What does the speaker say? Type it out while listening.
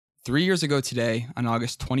3 years ago today, on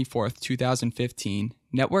August 24th, 2015,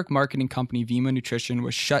 network marketing company VEMMA Nutrition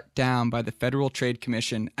was shut down by the Federal Trade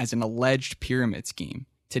Commission as an alleged pyramid scheme.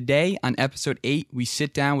 Today, on episode 8, we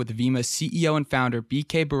sit down with VEMMA's CEO and founder,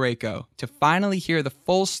 Boreyko, to finally hear the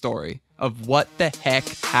full story of what the heck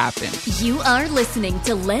happened. You are listening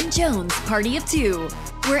to Len Jones' Party of Two,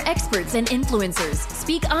 where experts and influencers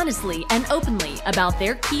speak honestly and openly about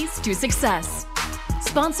their keys to success.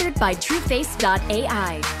 Sponsored by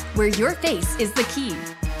TrueFace.ai, where your face is the key.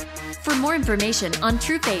 For more information on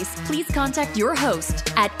TrueFace, please contact your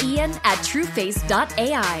host at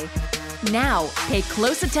ian@trueface.ai. Now, pay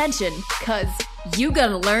close attention, cause you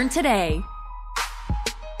gonna learn today.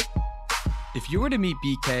 If you were to meet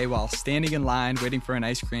BK while standing in line waiting for an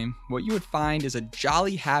ice cream, what you would find is a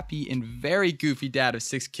jolly, happy, and very goofy dad of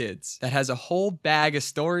 6 kids that has a whole bag of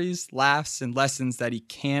stories, laughs, and lessons that he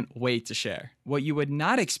can't wait to share. What you would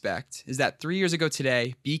not expect is that 3 years ago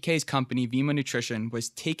today, BK's company, VEMMA Nutrition, was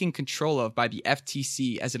taken control of by the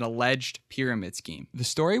FTC as an alleged pyramid scheme. The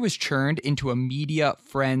story was churned into a media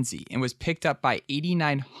frenzy and was picked up by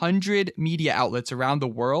 8,900 media outlets around the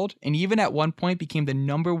world, and even at one point became the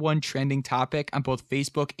 #1 trending topic on both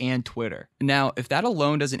Facebook and Twitter. Now, if that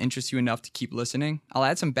alone doesn't interest you enough to keep listening, I'll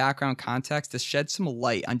add some background context to shed some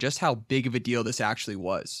light on just how big of a deal this actually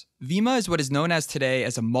was. VEMMA is what is known as today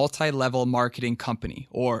as a multi-level marketing company,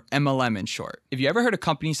 or MLM in short. Have you ever heard of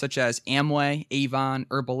companies such as Amway, Avon,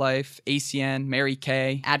 Herbalife, ACN, Mary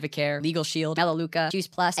Kay, Advocare, Legal Shield, Melaleuca, Juice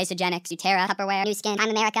Plus, Isogenics, Utera, Tupperware, Nu Skin,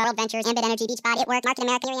 Time America, World Ventures, Ambit Energy, Beachbody, It Work, Market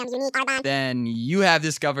America, Miriam, Unique, Arbonne? Then you have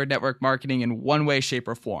discovered network marketing in one way, shape,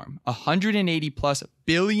 or form. A $180+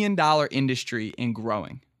 billion industry and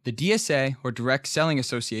growing. The DSA, or Direct Selling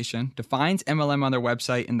Association, defines MLM on their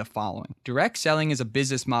website in the following. Direct selling is a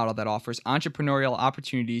business model that offers entrepreneurial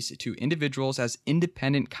opportunities to individuals as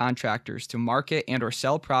independent contractors to market and or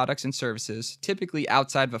sell products and services, typically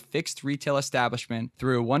outside of a fixed retail establishment,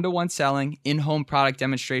 through one-to-one selling, in-home product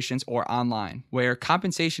demonstrations, or online, where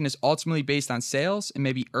compensation is ultimately based on sales and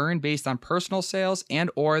may be earned based on personal sales and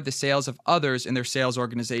or the sales of others in their sales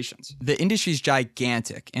organizations. The industry is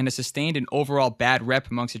gigantic and has sustained an overall bad rep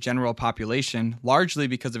amongst the general population, largely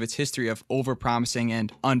because of its history of over-promising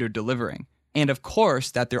and under-delivering. And of course,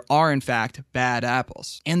 that there are in fact bad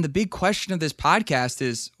apples. And the big question of this podcast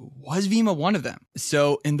is, was VEMMA one of them?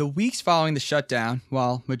 So in the weeks following the shutdown,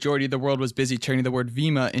 while majority of the world was busy turning the word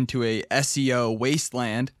VEMMA into a SEO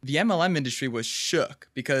wasteland, the MLM industry was shook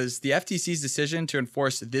because the FTC's decision to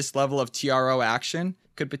enforce this level of TRO action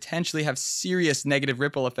could potentially have serious negative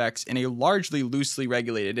ripple effects in a largely loosely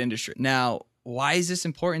regulated industry. Now, why is this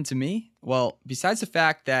important to me? Well, besides the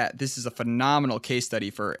fact that this is a phenomenal case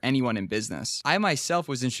study for anyone in business, I myself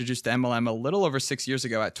was introduced to MLM a little over 6 years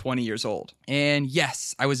ago at 20 years old. And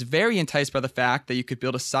yes, I was very enticed by the fact that you could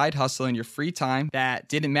build a side hustle in your free time that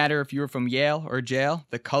didn't matter if you were from Yale or jail,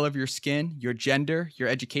 the color of your skin, your gender, your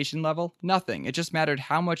education level, nothing. It just mattered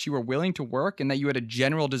how much you were willing to work and that you had a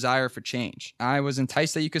general desire for change. I was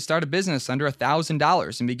enticed that you could start a business under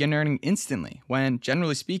 $1,000 and begin earning instantly, when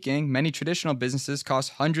generally speaking, many traditional businesses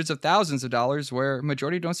cost hundreds of thousands of dollars where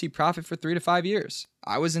majority don't see profit for 3 to 5 years.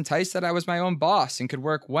 I was enticed that I was my own boss and could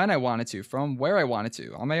work when I wanted to, from where I wanted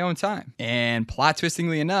to, on my own time. And plot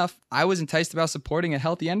twistingly enough, I was enticed about supporting a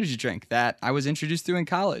healthy energy drink that I was introduced to in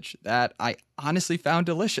college that I honestly found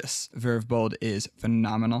delicious. Verve Bold is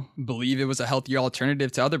phenomenal. Believe it was a healthier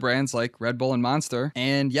alternative to other brands like Red Bull and Monster.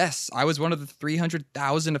 And yes, I was one of the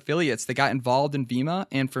 300,000 affiliates that got involved in VEMMA,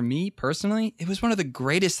 and for me personally, it was one of the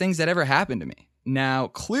greatest things that ever happened to me. Now,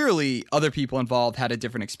 clearly, other people involved had a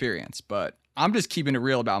different experience, but I'm just keeping it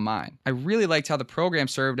real about mine. I really liked how the program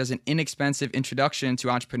served as an inexpensive introduction to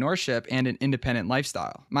entrepreneurship and an independent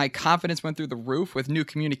lifestyle. My confidence went through the roof with new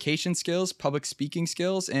communication skills, public speaking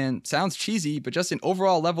skills, and sounds cheesy, but just an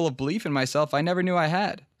overall level of belief in myself I never knew I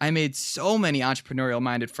had. I made so many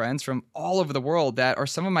entrepreneurial-minded friends from all over the world that are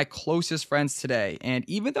some of my closest friends today, and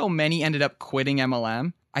even though many ended up quitting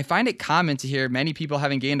MLM, I find it common to hear many people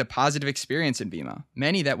having gained a positive experience in VEMMA.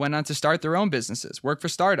 Many that went on to start their own businesses, work for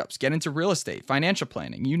startups, get into real estate, financial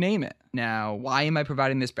planning, you name it. Now, why am I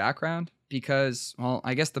providing this background? Because, well,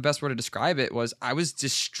 I guess the best way to describe it was I was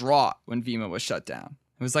distraught when VEMMA was shut down.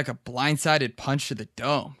 It was like a blindsided punch to the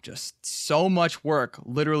dome. Just so much work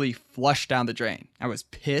literally flushed down the drain. I was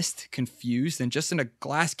pissed, confused, and just in a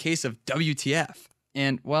glass case of WTF.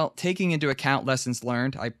 And, well, taking into account lessons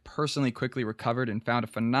learned, I personally quickly recovered and found a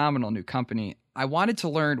phenomenal new company. I wanted to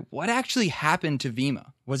learn what actually happened to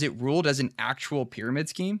VEMMA. Was it ruled as an actual pyramid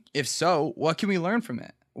scheme? If so, what can we learn from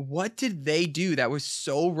it? what did they do that was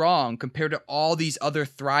so wrong compared to all these other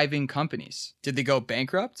thriving companies? Did they go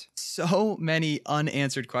bankrupt? So many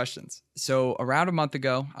unanswered questions. So around a month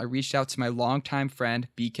ago, I reached out to my longtime friend,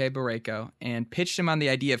 BK Boreyko, and pitched him on the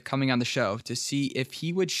idea of coming on the show to see if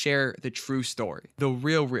he would share the true story, the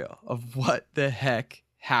real of what the heck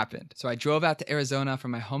happened. So I drove out to Arizona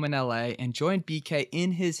from my home in LA and joined BK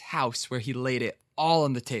in his house where he laid it all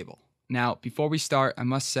on the table. Now, before we start, I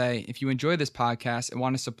must say, if you enjoy this podcast and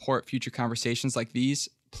want to support future conversations like these,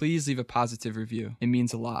 please leave a positive review. It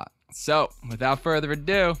means a lot. So, without further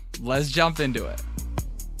ado, let's jump into it.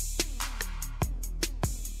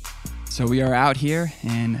 So we are out here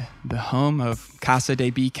in the home of Casa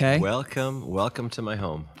de BK. Welcome to my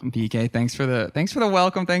home. BK, thanks for the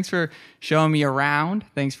welcome. Thanks for showing me around.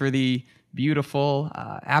 Thanks for the beautiful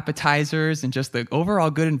appetizers and just the overall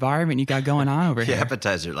good environment you got going on over here.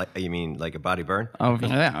 Appetizer, like you mean like a body burn? Oh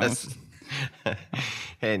yeah.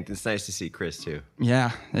 And it's nice to see Chris too.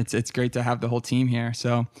 Yeah, it's great to have the whole team here.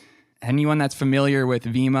 So anyone that's familiar with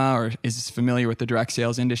VEMMA or is familiar with the direct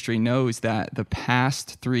sales industry knows that the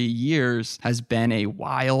past 3 years has been a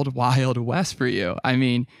wild west for you. I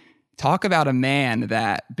mean, talk about a man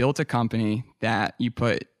that built a company that you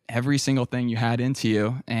put every single thing you had into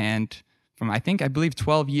you, and from I believe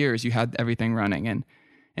 12 years, you had everything running. And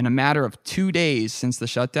in a matter of 2 days since the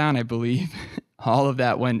shutdown, I believe all of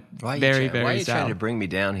that went very Why are you south. trying to bring me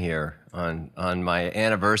down here on my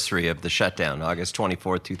anniversary of the shutdown, August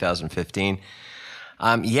 24th, 2015?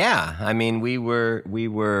 Yeah, I mean, we thought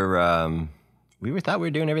we were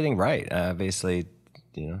doing everything right. Obviously,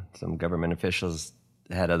 some government officials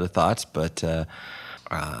had other thoughts, but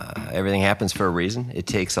everything happens for a reason. It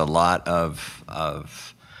takes a lot of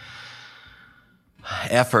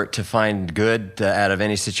effort to find good out of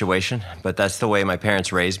any situation, but that's the way my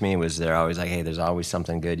parents raised me. Was they're always like, hey, there's always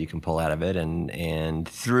something good you can pull out of it. And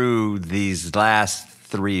through these last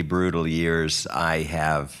 3 brutal years, I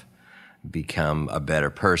have become a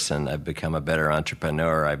better person. I've become a better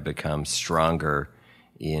entrepreneur. I've become stronger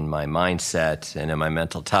in my mindset and in my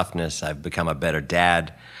mental toughness. I've become a better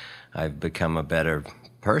dad. I've become a better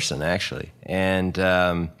person, actually. And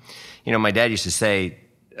my dad used to say,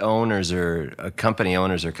 company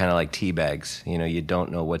owners are kind of like tea bags. You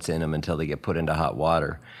don't know what's in them until they get put into hot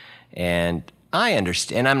water. And I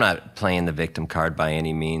understand. I'm not playing the victim card by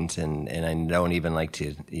any means, and I don't even like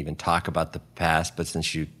to even talk about the past. But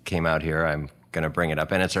since you came out here, I'm going to bring it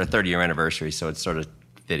up. And it's our 30-year anniversary, so it's sort of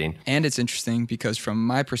fitting. And it's interesting because from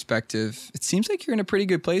my perspective, it seems like you're in a pretty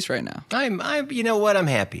good place right now. You know what? I'm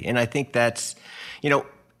happy. And I think that's,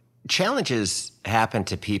 challenges happen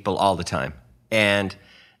to people all the time. And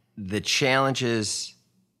the challenges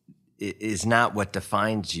is not what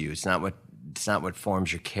defines you. It's not what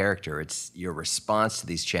forms your character. It's your response to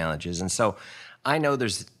these challenges. And so I know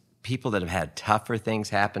there's people that have had tougher things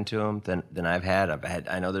happen to them than I've had.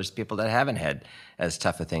 I know there's people that haven't had as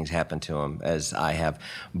tougher things happen to them as I have.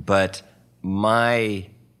 But I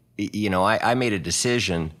made a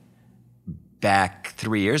decision back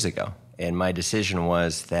 3 years ago. And my decision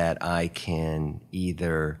was that I can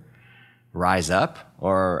either rise up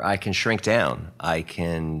or I can shrink down. I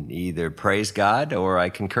can either praise God or I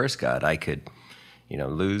can curse God. I could,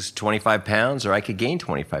 lose 25 pounds or I could gain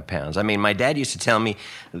 25 pounds. I mean, my dad used to tell me,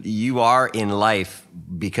 you are in life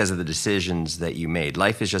because of the decisions that you made.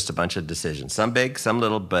 Life is just a bunch of decisions, some big, some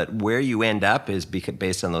little, but where you end up is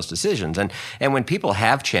based on those decisions. And when people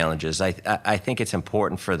have challenges, I think it's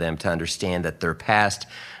important for them to understand that their past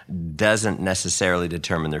doesn't necessarily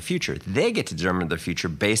determine their future. They get to determine their future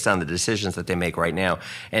based on the decisions that they make right now.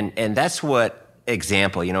 And that's what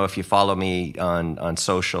example, if you follow me on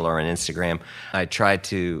social or on Instagram, I tried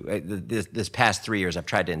to, this past 3 years, I've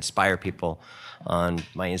tried to inspire people on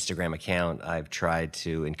my Instagram account. I've tried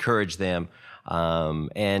to encourage them.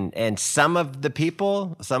 And some of the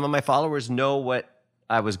people, some of my followers know what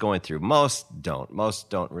I was going through. Most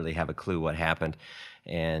don't really have a clue what happened.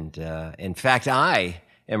 And in fact, I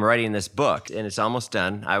am writing this book and it's almost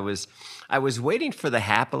done. I was waiting for the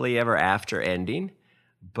happily ever after ending,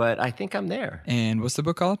 but I think I'm there. And what's the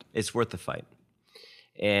book called? It's Worth the Fight.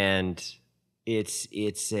 And it's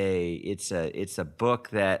a book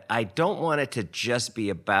that I don't want it to just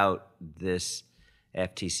be about this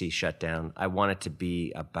FTC shutdown. I want it to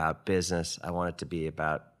be about business. I want it to be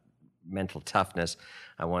about mental toughness.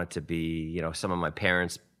 I want it to be, some of my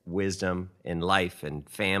parents' wisdom in life and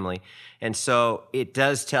family. And so it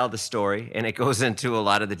does tell the story, and it goes into a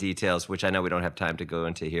lot of the details, which I know we don't have time to go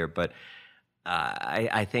into here, but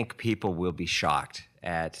I think people will be shocked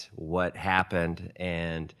at what happened,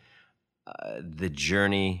 and the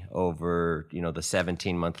journey over, the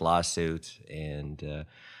 17-month lawsuit and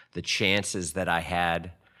the chances that I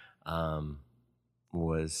had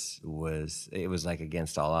was like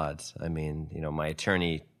against all odds. I mean, my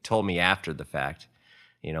attorney told me after the fact,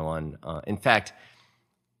 in fact,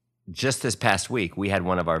 just this past week, we had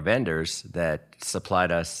one of our vendors that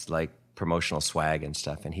supplied us like promotional swag and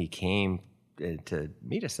stuff, and he came to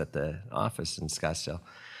meet us at the office in Scottsdale.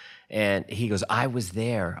 And he goes, I was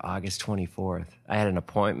there August 24th. I had an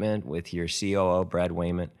appointment with your COO, Brad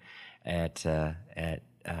Wayman, at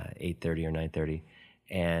 8:30 or 9:30.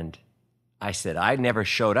 And I said, I never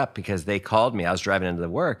showed up because they called me. I was driving into the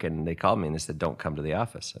work, and they called me, and they said, don't come to the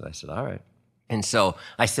office. And I said, all right. And so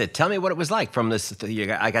I said, tell me what it was like from this.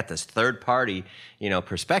 I got this third party,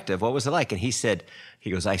 perspective. What was it like? And he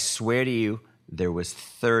goes, I swear to you, there was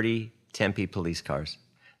 30 Tempe police cars.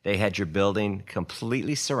 They had your building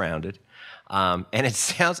completely surrounded. And it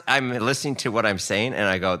sounds, I'm listening to what I'm saying, and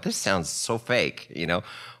I go, this sounds so fake,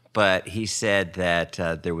 But he said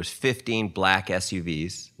that there was 15 black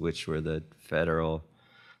SUVs, which were the Fed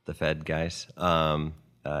guys,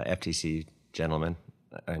 FTC gentlemen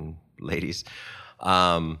and ladies,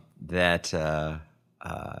 that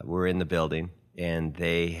were in the building. And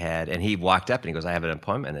and he walked up and he goes, I have an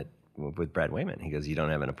appointment with Brad Wayman. He goes, you don't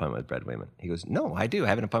have an appointment with Brad Wayman? He goes, no, I do. I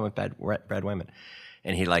have an appointment with Brad Wayman.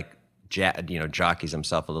 And he jockeys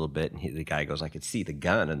himself a little bit. And the guy goes, I could see the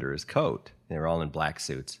gun under his coat. They were all in black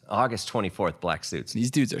suits. August 24th, black suits. These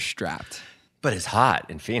dudes are strapped. But it's hot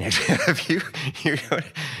in Phoenix. you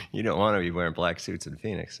don't want to be wearing black suits in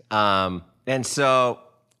Phoenix. And so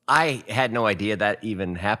I had no idea that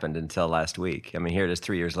even happened until last week. I mean, here it is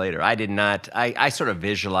 3 years later. I did not, I sort of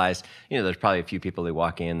visualized, there's probably a few people who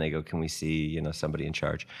walk in, they go, can we see, somebody in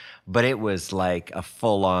charge? But it was like a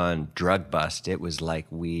full-on drug bust. It was like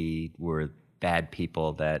we were bad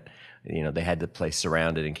people that, they had the place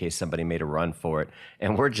surrounded in case somebody made a run for it.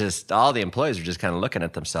 And all the employees were just kind of looking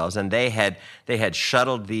at themselves. And they had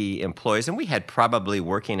shuttled the employees, and we had probably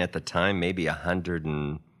working at the time maybe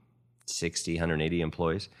 160, 180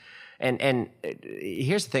 employees. And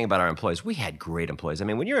here's the thing about our employees. We had great employees. I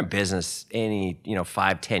mean, when you're in business any,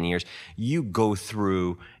 5-10 years, you go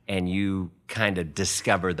through and you kind of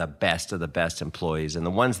discover the best of the best employees. And the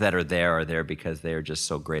ones that are there because they are just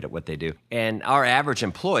so great at what they do. And our average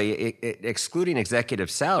employee, excluding executive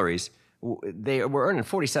salaries, they were earning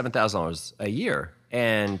 $47,000 a year.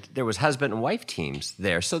 And there was husband and wife teams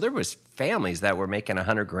there. So there was families that were making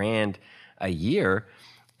 $100,000 a year.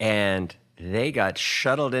 And they got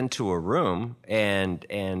shuttled into a room, and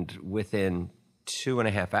within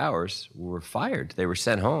 2.5 hours were fired. They were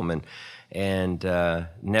sent home and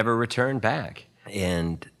never returned back.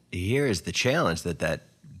 And here is the challenge that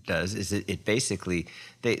does is it basically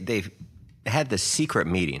they've had this secret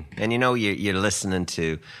meeting. And you're listening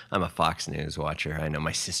to, I'm a Fox News watcher. I know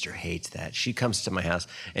my sister hates that. She comes to my house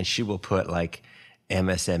and she will put like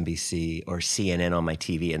MSNBC or CNN on my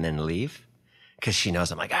TV and then leave. Because she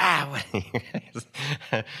knows I'm like, what?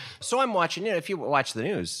 So I'm watching, if you watch the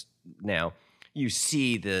news now, you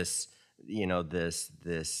see this,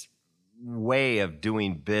 this way of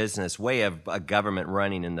doing business, way of a government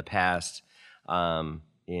running in the past,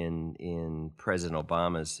 in President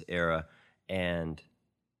Obama's era. And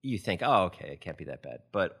you think, oh, okay, it can't be that bad.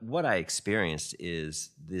 But what I experienced is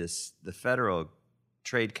the Federal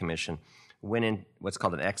Trade Commission went in what's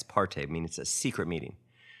called an ex parte, meaning it's a secret meeting.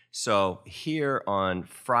 So here on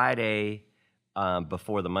Friday,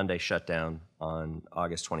 before the Monday shutdown on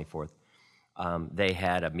August 24th, they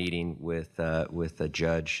had a meeting with a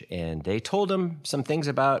judge, and they told him some things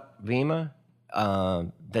about VEMMA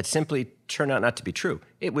that simply turned out not to be true.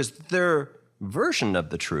 It was their version of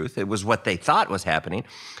the truth. It was what they thought was happening.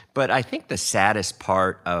 But I think the saddest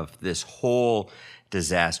part of this whole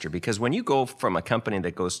disaster, because when you go from a company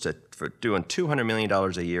that goes for doing $200 million a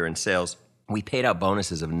year in sales, we paid out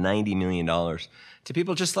bonuses of $90 million to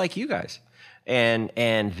people just like you guys. And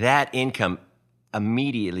that income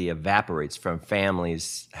immediately evaporates from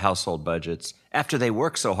families' household budgets after they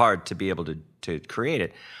work so hard to be able to create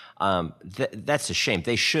it. That's a shame.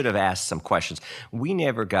 They should have asked some questions. We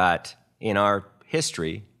never got, in our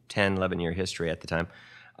history, 10, 11-year history at the time,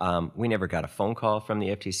 we never got a phone call from the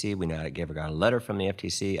FTC. We never got a letter from the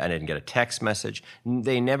FTC. I didn't get a text message.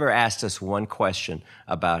 They never asked us one question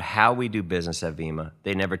about how we do business at VEMMA.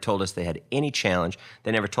 They never told us they had any challenge.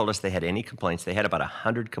 They never told us they had any complaints. They had about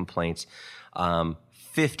 100 complaints.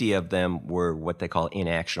 50 of them were what they call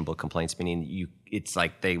inactionable complaints, meaning it's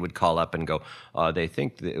like they would call up and go, we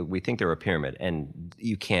think they're a pyramid, and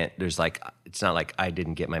you can't. There's like, it's not like I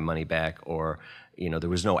didn't get my money back, or there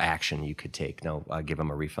was no action you could take. No, I'll give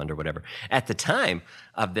them a refund or whatever. At the time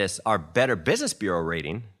of this, our Better Business Bureau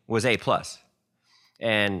rating was A+.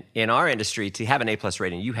 And in our industry, to have an A+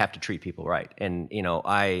 rating, you have to treat people right. And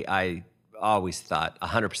I always thought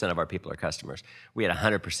 100% of our people are customers. We had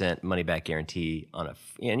 100% money back guarantee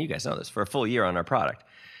and you guys know this, for a full year on our product.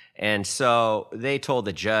 And so they told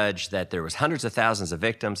the judge that there was hundreds of thousands of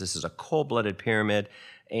victims. This is a cold-blooded pyramid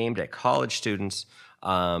aimed at college students.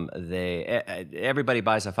 Everybody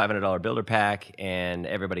buys a $500 builder pack, and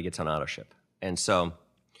everybody gets on auto ship. And so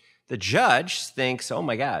the judge thinks, oh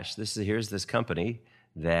my gosh, here's this company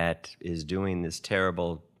that is doing this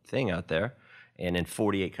terrible thing out there, and in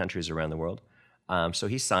 48 countries around the world. So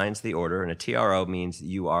he signs the order, and a TRO means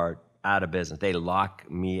you are out of business. They lock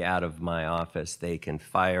me out of my office. They can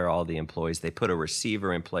fire all the employees. They put a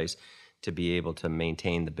receiver in place to be able to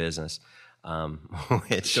maintain the business. So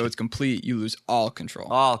it's complete. You lose all control.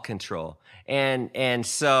 All control. And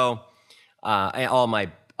so all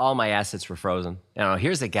my assets were frozen.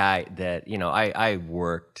 Here's a guy that, I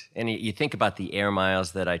worked, and you think about the air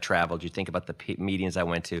miles that I traveled, you think about the meetings I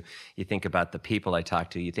went to, you think about the people I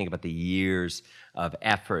talked to, you think about the years of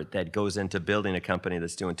effort that goes into building a company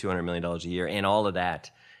that's doing $200 million a year, and all of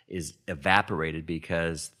that is evaporated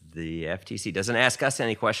because the FTC doesn't ask us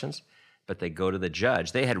any questions, but they go to the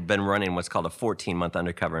judge. They had been running what's called a 14-month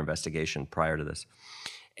undercover investigation prior to this,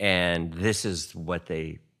 and this is what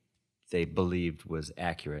they believed was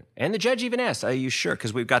accurate. And the judge even asked, are you sure?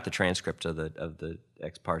 Because we've got the transcript of the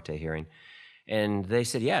ex parte hearing. And they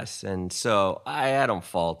said yes. And so I don't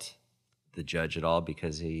fault the judge at all,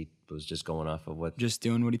 because he was just going off of just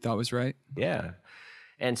doing what he thought was right. Yeah.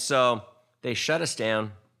 And so they shut us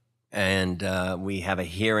down, and we have a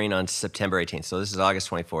hearing on September 18th. So this is August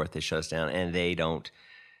 24th. They shut us down, and they don't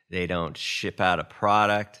ship out a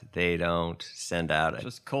product. They don't send out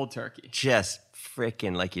just cold turkey. Just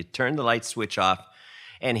freaking, like, you turn the light switch off.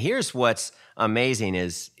 And here's what's amazing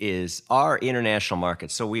is our international market.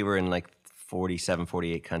 So we were in like 47,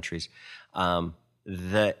 48 countries.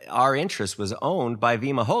 Our interest was owned by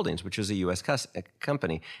VEMMA Holdings, which was a U.S.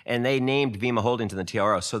 company. And they named VEMMA Holdings in the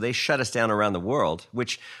TRO. So they shut us down around the world,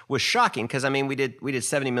 which was shocking, because, we did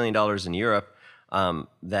 $70 million in Europe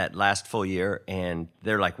that last full year. And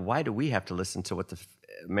they're like, why do we have to listen to what the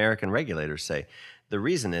American regulators say? The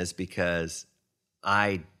reason is because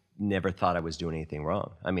I never thought I was doing anything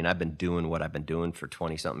wrong. I've been doing what I've been doing for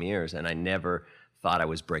 20-something years, and I never thought I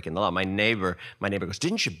was breaking the law. My neighbor goes,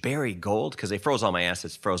 didn't you bury gold? Because they froze all my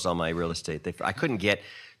assets, froze all my real estate. I couldn't get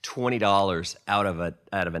 $20 out of an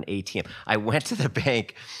ATM. I went to the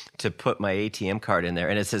bank to put my ATM card in there,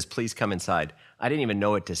 and it says, please come inside. I didn't even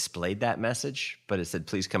know it displayed that message, but it said,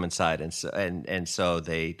 please come inside. And so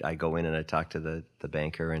I go in and I talk to the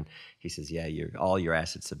banker, and he says, yeah, all your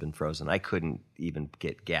assets have been frozen. I couldn't even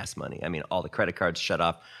get gas money. All the credit cards shut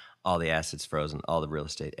off, all the assets frozen, all the real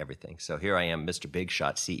estate, everything. So here I am, Mr. Big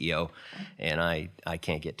Shot CEO, and I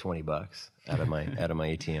can't get $20 out of my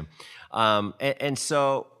ATM. And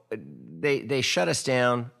so they shut us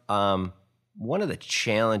down. One of the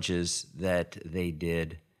challenges that they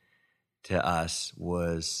did to us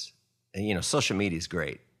was, social media is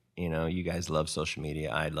great. You guys love social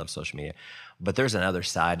media. I love social media. But there's another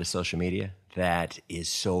side to social media that is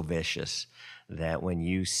so vicious that when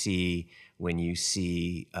you see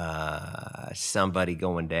somebody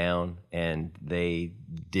going down and they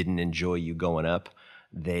didn't enjoy you going up,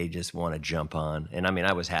 they just want to jump on. And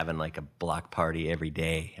I was having like a block party every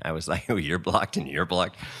day. I was like, oh, you're blocked and you're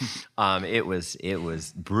blocked. It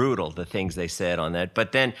was brutal, the things they said on that.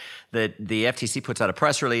 But then the FTC puts out a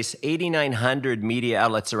press release. 8,900 media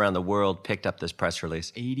outlets around the world picked up this press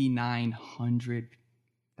release. 8,900.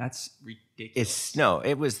 That's ridiculous.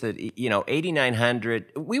 It was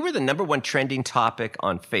 8,900. We were the number one trending topic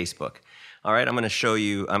on Facebook. All right, I'm going to show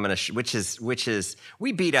you. Which is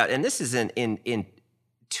we beat out, and this is in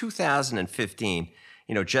 2015,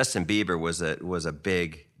 Justin Bieber was a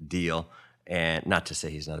big deal, and not to say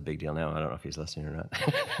he's not a big deal now. I don't know if he's listening or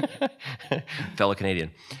not. Fellow Canadian.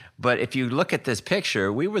 But if you look at this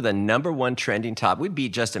picture, we were the number one trending top. We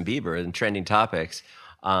beat Justin Bieber in trending topics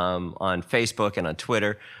on Facebook and on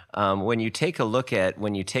Twitter. when you take a look at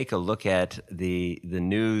the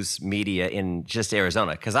news media in just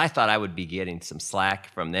Arizona, because I thought I would be getting some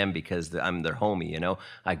slack from them because I'm their homie. You know,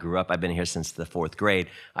 I grew up. I've been here since the 4th grade.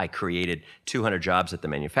 I created 200 jobs at the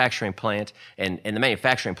manufacturing plant, and the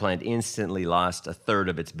manufacturing plant instantly lost a third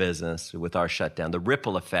of its business with our shutdown. The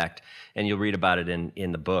ripple effect, and you'll read about it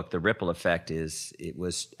in the book. The ripple effect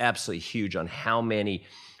was absolutely huge on how many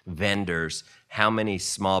vendors, how many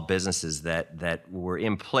small businesses that were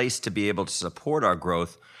in place to be able to support our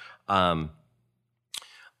growth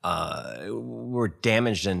were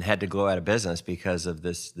damaged and had to go out of business because of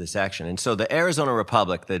this action. And so the Arizona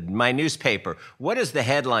Republic, my newspaper, what does the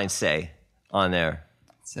headline say on there?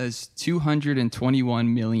 It says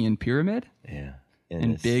 221 million pyramid. Yeah.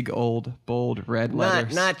 In big, old, bold red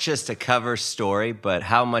letters. Not just a cover story, but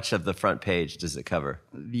how much of the front page does it cover?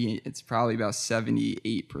 It's probably about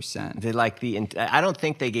 78%. I don't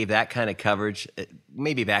think they gave that kind of coverage,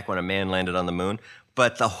 maybe back when a man landed on the moon,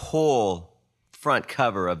 but the whole front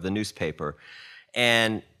cover of the newspaper.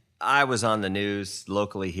 And I was on the news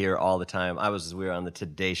locally here all the time. We were on the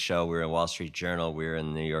Today Show, we were in Wall Street Journal, we were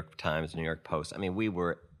in the New York Times, New York Post. I mean, we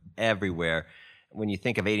were everywhere. When you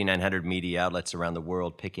think of 8,900 media outlets around the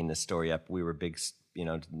world picking this story up, we were big,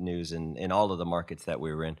 news in all of the markets that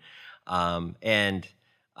we were in,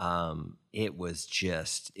 it was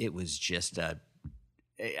just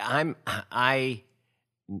I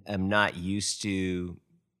am not used to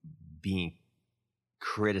being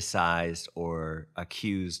criticized or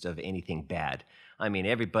accused of anything bad. I mean,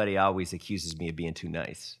 everybody always accuses me of being too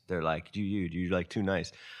nice. They're like, do you like too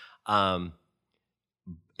nice?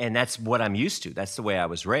 And that's what I'm used to. That's the way I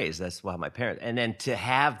was raised. That's why my parents. And then to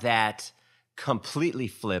have that completely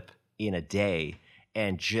flip in a day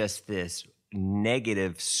and just this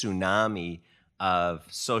negative tsunami of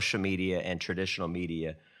social media and traditional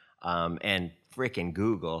media and frickin'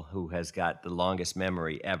 Google, who has got the longest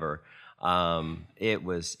memory ever. It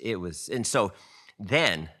was. And so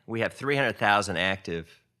then we have 300,000 active,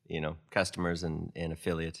 customers and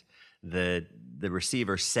affiliates. The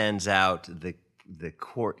receiver sends out the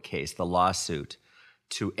court case, the lawsuit,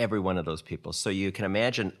 to every one of those people. So you can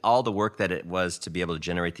imagine all the work that it was to be able to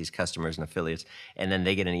generate these customers and affiliates, and then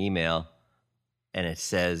they get an email, and it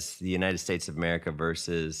says the United States of America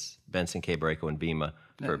versus Benson K. Boreyko and VEMMA.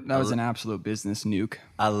 That was an absolute business nuke.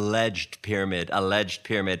 Alleged pyramid.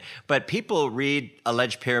 But people read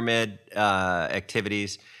alleged pyramid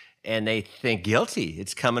activities, and they think guilty.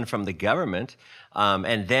 It's coming from the government.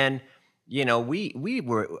 And then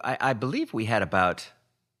I believe we had about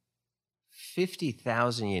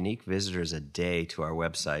 50,000 unique visitors a day to our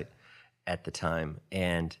website at the time,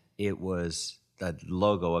 and it was the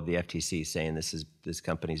logo of the FTC saying this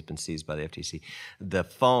company's been seized by the FTC. The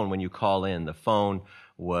phone, when you call in, the phone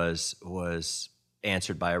was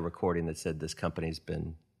answered by a recording that said this company's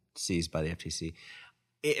been seized by the FTC.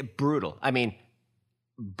 Brutal. I mean,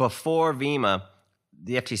 before VEMMA,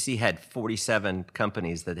 the FTC had 47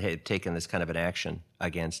 companies that had taken this kind of an action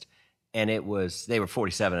against, and they were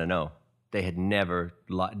 47-0.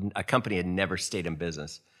 A company had never stayed in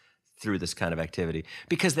business through this kind of activity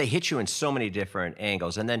because they hit you in so many different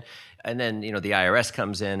angles. And then the IRS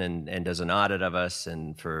comes in and does an audit of us,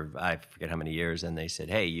 and for I forget how many years, and they said,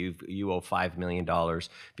 hey, you owe $5 million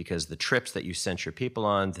because the trips that you sent your people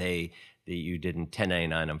on, you didn't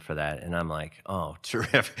 1099 them for that. And I'm like, oh,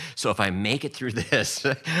 terrific. So if I make it through this,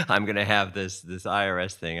 I'm going to have this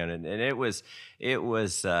IRS thing on it. And it was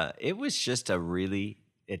just a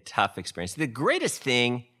tough experience. The greatest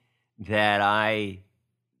thing that I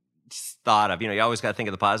thought of, you always got to think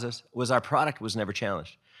of the positives, was our product was never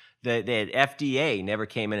challenged. The FDA never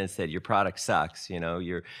came in and said your product sucks.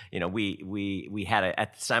 We had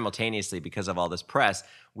simultaneously, because of all this press,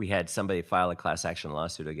 we had somebody file a class action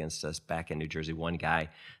lawsuit against us back in New Jersey. One guy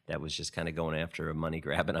that was just kind of going after a money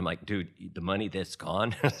grab, and I'm like, dude, the money that's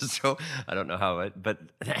gone. So I don't know how but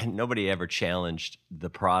nobody ever challenged the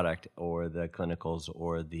product or the clinicals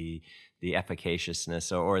or the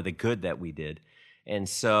efficaciousness or the good that we did. And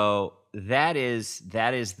so that is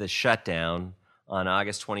the shutdown on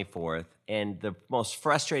August 24th. And the most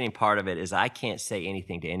frustrating part of it is I can't say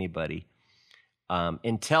anything to anybody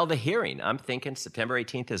until the hearing. I'm thinking September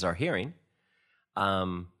 18th is our hearing.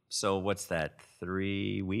 So what's that,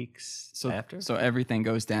 3 weeks after? So everything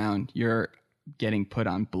goes down. You're getting put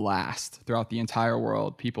on blast throughout the entire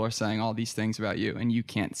world. People are saying all these things about you, and you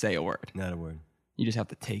can't say a word. Not a word. You just have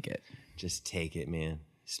to take it. Just take it, man.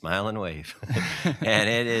 Smile and wave. And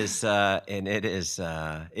it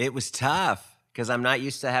was tough, because I'm not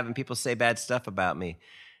used to having people say bad stuff about me.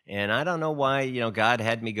 And I don't know why, God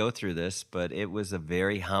had me go through this, but it was a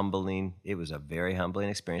very humbling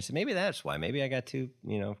experience. And maybe that's why. Maybe I got too,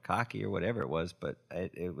 cocky or whatever it was. But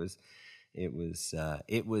it was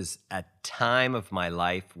a time of my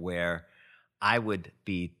life where I would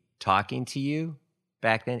be talking to you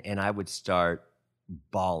back then, and I would start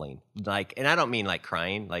bawling. And I don't mean like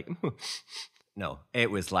crying, like, no, it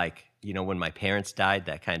was like, when my parents died,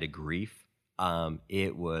 that kind of grief.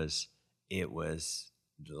 It was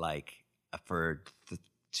like for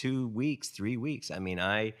 2 weeks, 3 weeks. I mean,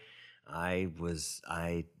 I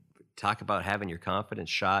talk about having your confidence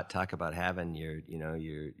shot, talk about having your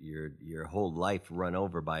whole life run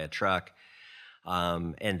over by a truck.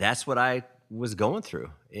 And that's what I was going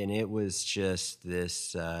through. And it was just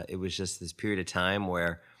this period of time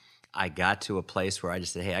where I got to a place where I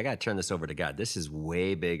just said, hey, I got to turn this over to God. This is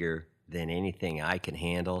way bigger than anything I can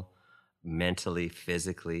handle mentally,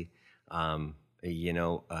 physically.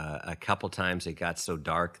 A couple times it got so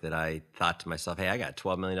dark that I thought to myself, hey, I got a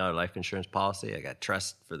 $12 million life insurance policy. I got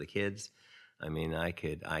trust for the kids. I mean, I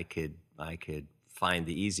could find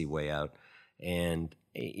the easy way out. And,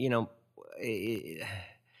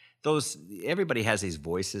 everybody has these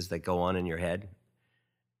voices that go on in your head.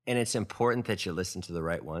 And it's important that you listen to the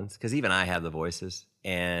right ones, because even I have the voices.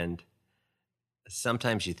 And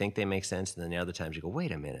sometimes you think they make sense, and then the other times you go,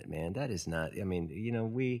 wait a minute, man, that is not,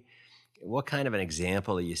 what kind of an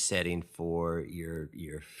example are you setting for your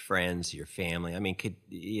friends, your family? I mean,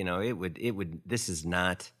 this is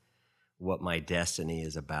not what my destiny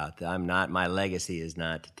is about. My legacy is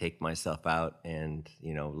not to take myself out and,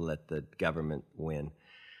 let the government win.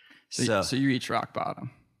 So you reach rock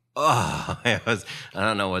bottom. Oh, I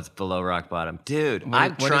don't know what's below rock bottom. Dude,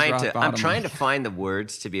 I'm trying to find the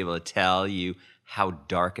words to be able to tell you how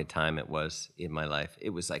dark a time it was in my life. It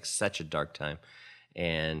was like such a dark time.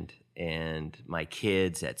 And my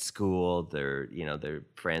kids at school, their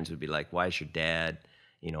friends would be like, why is your dad,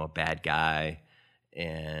 a bad guy?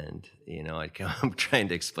 And, I'm trying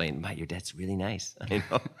to explain, your dad's really nice. I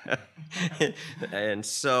know. And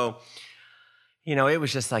so, it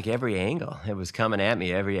was just like every angle. It was coming at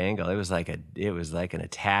me every angle. It was like an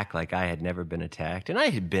attack like I had never been attacked. And I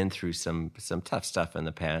had been through some tough stuff in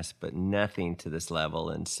the past, but nothing to this level.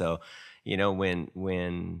 And so,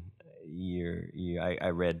 when I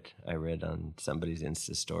read on somebody's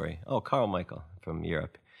Insta story. Oh, Carl Michael from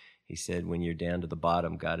Europe. He said, when you're down to the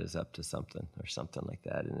bottom, God is up to something, or something like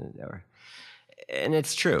that. And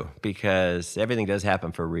it's true, because everything does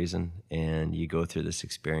happen for a reason, and you go through this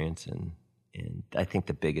experience. And I think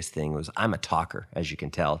the biggest thing was, I'm a talker, as you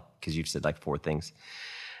can tell, because you've said like 4 things.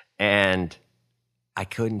 And I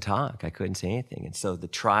couldn't talk. I couldn't say anything. And so the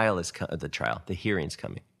hearing's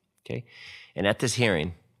coming. Okay. And at this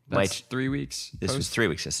hearing, That's 3 weeks. This was 3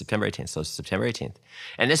 weeks. It's September 18th. So September 18th.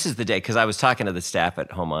 And this is the day, because I was talking to the staff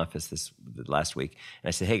at home office last week. And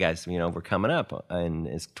I said, hey guys, we're coming up, and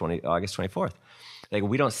it's August 24th. Like,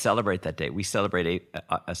 we don't celebrate that day. We celebrate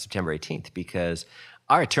September 18th, because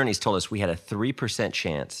our attorneys told us we had a 3%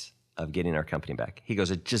 chance of getting our company back. He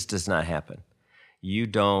goes, it just does not happen. You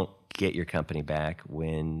don't get your company back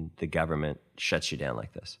when the government shuts you down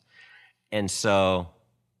like this. And so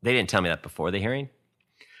they didn't tell me that before the hearing.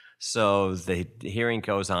 So the hearing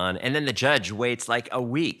goes on, and then the judge waits like a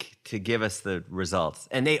week to give us the results.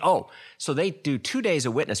 And so they do 2 days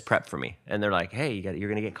of witness prep for me. And they're like, hey, you're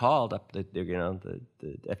going to get called up. The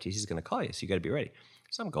FTC is going to call you, so you got to be ready.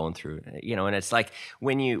 So I'm going through, and it's like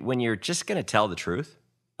when you're just going to tell the truth,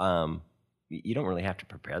 you don't really have to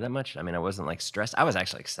prepare that much. I mean, I wasn't like stressed. I was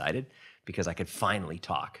actually excited because I could finally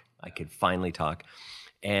talk.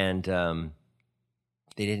 And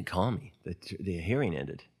they didn't call me. The hearing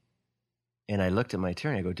ended. And I looked at my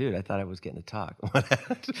attorney. I go, dude, I thought I was getting to talk.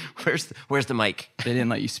 Where's the mic? They didn't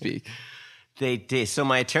let you speak. They did. So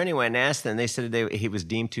my attorney went and asked them. They said he was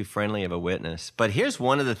deemed too friendly of a witness. But here's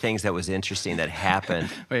one of the things that was interesting that happened.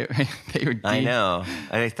 Wait, they were deemed. I know.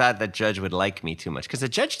 I thought the judge would like me too much, because the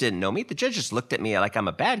judge didn't know me. The judge just looked at me like I'm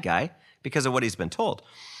a bad guy because of what he's been told.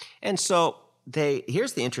 And so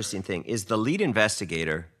here's the interesting thing, is the lead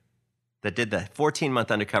investigator that did the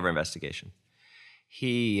 14-month undercover investigation,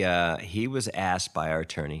 he was asked by our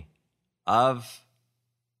attorney,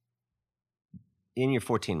 in your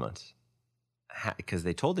 14 months, because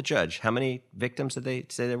they told the judge, how many victims did they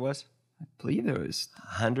say there was? I believe there was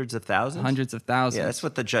hundreds of thousands. Hundreds of thousands. Yeah, that's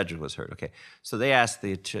what the judge was heard. Okay, so they asked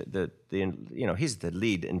the he's the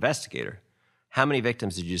lead investigator. How many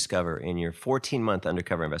victims did you discover in your 14-month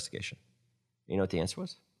undercover investigation? You know what the answer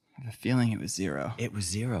was? I have a feeling it was 0. It was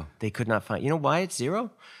 0. They could not find. You know why it's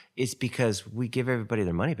 0? It's because we give everybody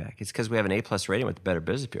their money back. It's because we have an A+ rating with the Better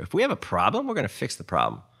Business Bureau. If we have a problem, we're going to fix the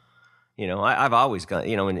problem. I've always gone,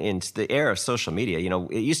 in the era of social media,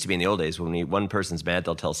 it used to be in the old days when one person's mad,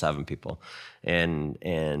 they'll tell 7 people. And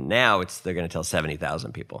now they're going to tell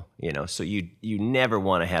 70,000 people, So you never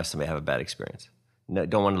want to have somebody have a bad experience. No,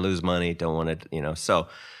 don't want to lose money, don't want to, so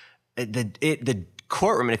the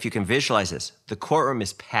courtroom, and if you can visualize this, the courtroom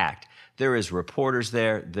is packed. There is reporters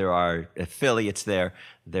there, there are affiliates there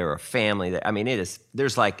are family there. I mean, it's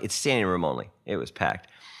standing room only. It was packed.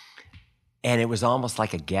 And it was almost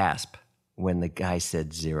like a gasp when the guy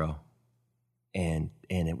said 0. And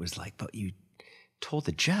it was like, but you told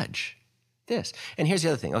the judge this. And here's the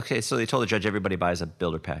other thing. Okay, so they told the judge everybody buys a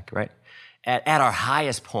builder pack, right? At our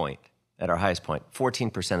highest point,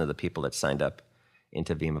 14% of the people that signed up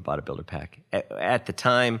into VEMMA bought a builder pack. At the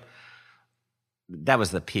time, that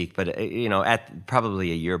was the peak, but at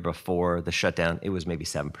probably a year before the shutdown, it was maybe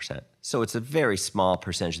 7%. So it's a very small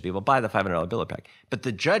percentage of people buy the $500 builder pack. But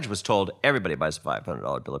the judge was told everybody buys a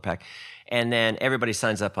 $500 builder pack, and then everybody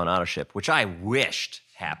signs up on AutoShip, which I wished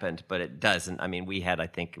happened, but it doesn't. I mean, we had, I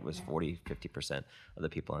think it was 40-50% of the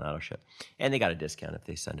people on AutoShip, and they got a discount if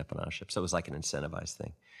they signed up on AutoShip. So it was like an incentivized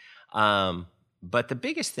thing. But the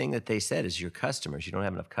biggest thing that they said is your customers. You don't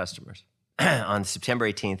have enough customers. On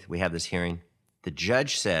September 18th, we have this hearing. The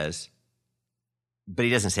judge says, but he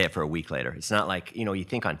doesn't say it for a week later. It's not like, you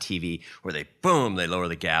think on TV where they lower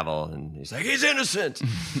the gavel and he's like, he's innocent.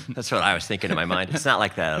 That's what I was thinking in my mind. It's not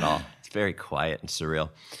like that at all. It's very quiet and surreal.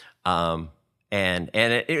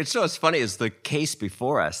 It's funny is the case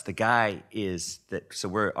before us, the guy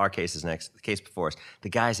our case is next, the case before us, the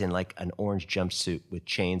guy's in like an orange jumpsuit with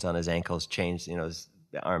chains on his ankles, chains, his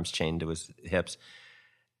arms chained to his hips.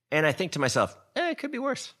 And I think to myself, it could be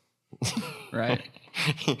worse. Right.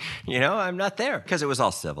 I'm not there because it was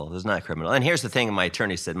all civil. It was not criminal. And here's the thing my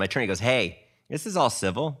attorney said. My attorney goes, hey, this is all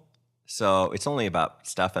civil. So it's only about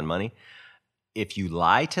stuff and money. If you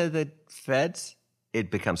lie to the feds,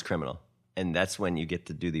 it becomes criminal. And that's when you get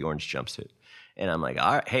to do the orange jumpsuit. And I'm like,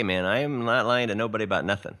 all right, hey, man, I am not lying to nobody about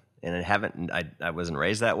nothing. And I wasn't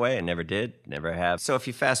raised that way. I never did, never have. So if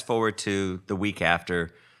you fast forward to the week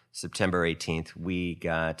after September 18th, we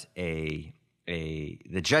got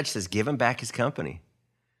the judge says, give him back his company.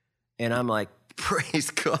 And I'm like, praise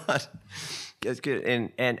God. That's good.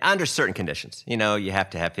 And under certain conditions, you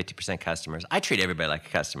have to have 50% customers. I treat everybody like a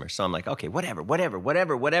customer. So I'm like, okay,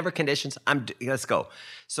 whatever conditions, let's go.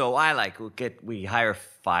 So we hire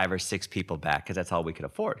 5 or 6 people back because that's all we could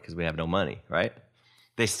afford because we have no money, right?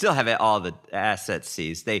 They still have all the assets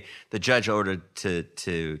seized. The judge ordered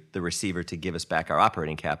to the receiver to give us back our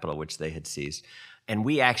operating capital, which they had seized. And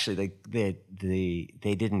we actually, they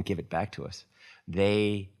didn't give it back to us.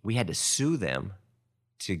 We had to sue them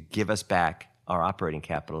to give us back our operating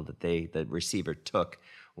capital that the receiver took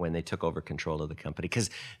when they took over control of the company, because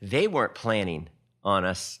they weren't planning on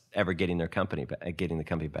us ever getting the company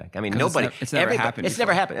back. I mean, nobody. It's never happened. It's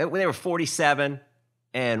never happened. They were 47-1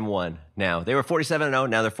 now. They were 47-0.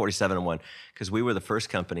 Now they're 47-1 because we were the first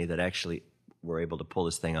company that actually were able to pull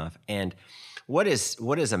this thing off. And what is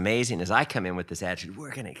amazing is I come in with this attitude.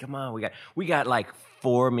 We're gonna come on. We got like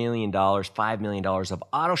 $4 million, $5 million of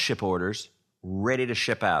auto ship orders ready to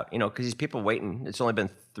ship out. Because these people waiting. It's only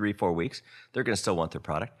been 3-4 weeks. They're gonna still want their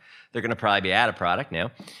product. They're gonna probably be out of product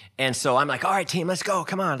now. And so I'm like, all right, team, let's go.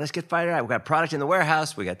 Come on, let's get fired out. We got product in the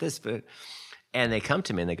warehouse. We got this. And they come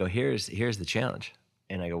to me and they go, here's the challenge.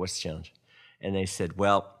 And I go, what's the challenge? And they said,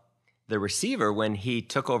 well, the receiver, when he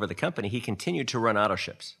took over the company, he continued to run auto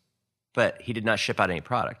ships. But he did not ship out any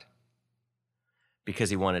product because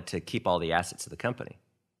he wanted to keep all the assets of the company.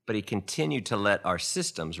 But he continued to let our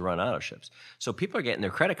systems run auto ships. So people are getting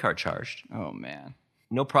their credit card charged. Oh, man.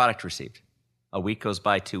 No product received. A week goes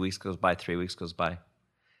by, 2 weeks goes by, 3 weeks goes by.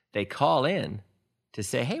 They call in to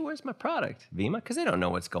say, hey, where's my product, VEMMA? Because they don't know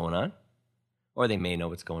what's going on. Or they may know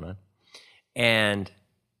what's going on. And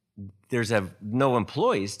there's no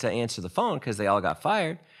employees to answer the phone because they all got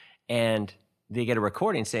fired. And they get a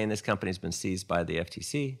recording saying this company's been seized by the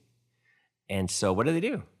FTC. And so what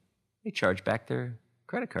do? They charge back their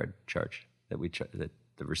credit card charge that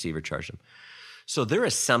the receiver charged them. So there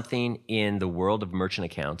is something in the world of merchant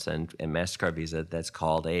accounts and MasterCard Visa that's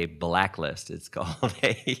called a blacklist. It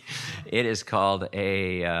is called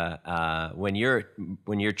when your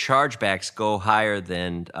chargebacks go higher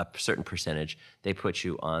than a certain percentage, they put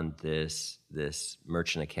you on this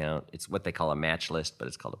merchant account. It's what they call a match list, but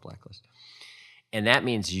it's called a blacklist. And that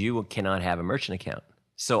means you cannot have a merchant account.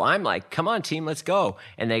 So I'm like, come on, team, let's go.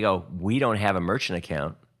 And they go, we don't have a merchant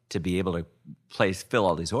account to be able to fill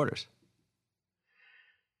all these orders.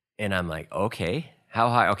 And I'm like, okay, how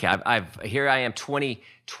high? Okay, here I am,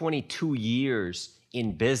 22 years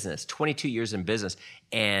in business,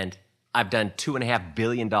 and I've done $2.5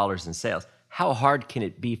 billion in sales. How hard can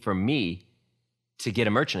it be for me to get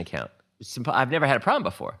a merchant account? It's simple. I've never had a problem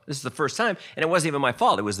before. This is the first time, and it wasn't even my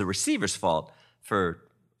fault. It was the receiver's fault for,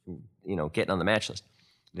 getting on the match list.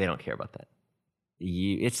 They don't care about that.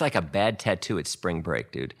 It's like a bad tattoo at spring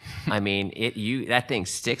break, dude. I mean, that thing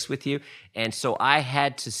sticks with you. And so I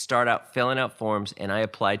had to start out filling out forms, and I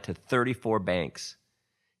applied to 34 banks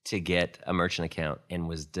to get a merchant account and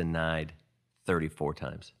was denied 34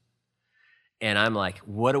 times. And I'm like,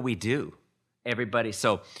 what do we do? Everybody.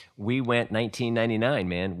 So we went 1999,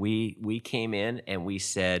 man. We came in and we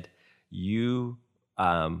said, you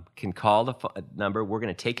can call the number. We're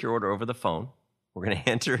going to take your order over the phone. We're going to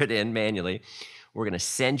enter it in manually. We're going to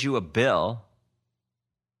send you a bill.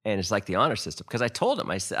 And it's like the honor system. Because I told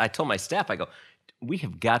them, I told my staff, I go, we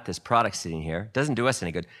have got this product sitting here. It doesn't do us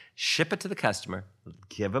any good. Ship it to the customer.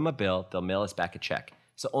 Give them a bill. They'll mail us back a check.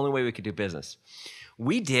 It's the only way we could do business.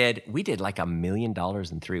 We did like $1 million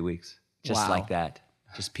in 3 weeks. Just like that.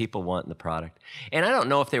 Just people wanting the product. And I don't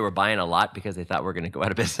know if they were buying a lot because they thought we're going to go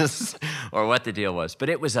out of business or what the deal was. But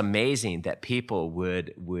it was amazing that people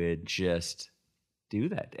would just do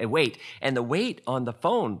that and wait. And the wait on the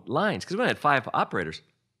phone lines, because we had 5 operators,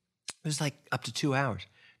 it was like up to 2 hours.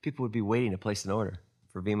 People would be waiting to place an order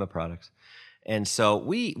for VEMMA products. And so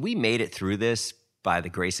we made it through this by the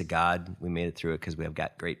grace of God. We made it through it because we have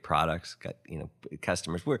got great products, got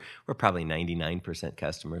customers. We're probably 99%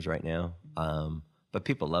 customers right now. But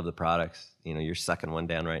people love the products. You're sucking one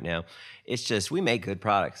down right now. It's just we make good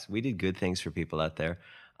products. We did good things for people out there,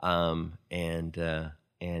 and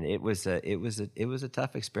it was a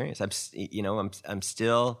tough experience. I'm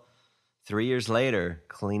still 3 years later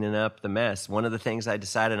cleaning up the mess. One of the things I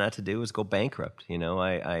decided not to do was go bankrupt.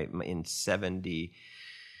 I in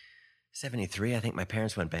 73, I think my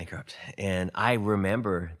parents went bankrupt, and I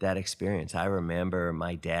remember that experience. I remember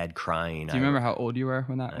my dad crying. Do you remember how old you were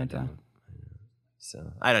when that went down?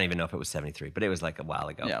 So I don't even know if it was 73, but it was like a while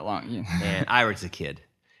ago. Yeah, long. Yeah. And I was a kid,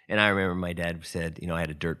 and I remember my dad said, I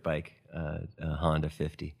had a dirt bike, a Honda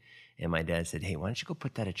 50, and my dad said, "Hey, why don't you go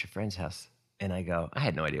put that at your friend's house?" And I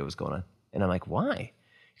had no idea what was going on, and I'm like, "Why?"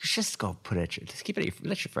 Just go put it. Just keep it.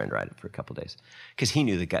 Let your friend ride it for a couple of days, because he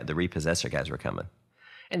knew the repossessor guys were coming.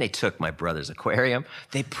 And they took my brother's aquarium.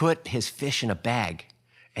 They put his fish in a bag,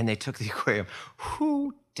 and they took the aquarium.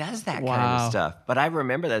 Who does that kind of stuff? But I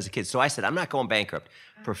remember that as a kid. So I said, I'm not going bankrupt,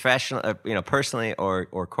 professional, personally or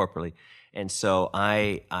corporately. And so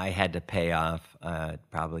I had to pay off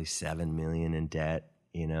probably $7 million in debt.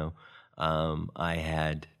 I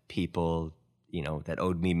had people, that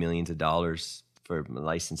owed me millions of dollars for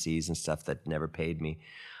licensees and stuff that never paid me.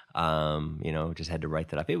 Just had to write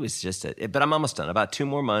that up. It was just but I'm almost done. About 2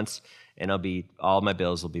 more months, and all my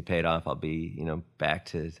bills will be paid off. I'll be, back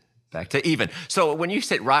to even. So when you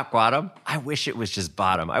said rock bottom, I wish it was just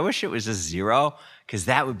bottom. I wish it was just zero, because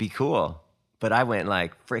that would be cool. But I went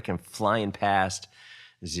like freaking flying past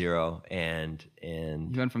zero, and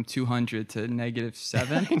you went from 200 to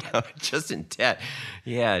 -7. I know, just in debt.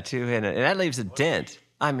 Yeah, 200, and that leaves a dent.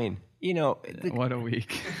 I mean, what a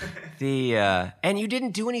week. And you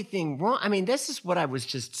didn't do anything wrong. I mean, this is what I was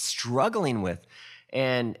just struggling with.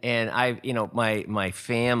 And I, my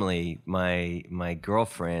family, my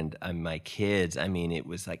girlfriend, my kids, I mean, it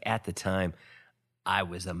was like at the time, I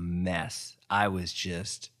was a mess. I was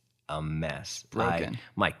just a mess. Broken.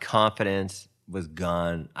 My confidence was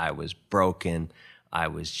gone. I was broken. I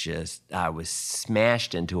was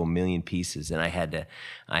smashed into a million pieces, and I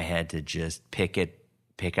had to just pick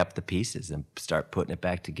up the pieces and start putting it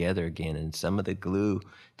back together again. And some of the glue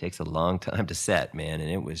takes a long time to set, man. And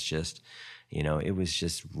it was just,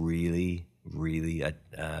 really, really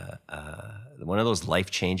one of those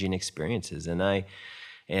life-changing experiences. And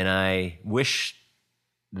I wish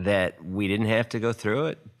that we didn't have to go through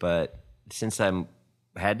it, but since I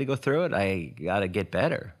had to go through it, I got to get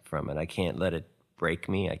better from it. I can't let it break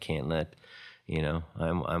me. I can't let,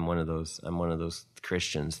 I'm one of those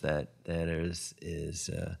Christians that is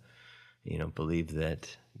believe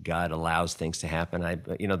that God allows things to happen.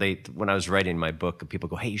 When I was writing my book, people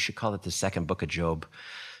go, "Hey, you should call it the second book of Job."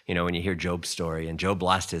 When you hear Job's story, and Job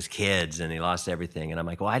lost his kids and he lost everything, and I'm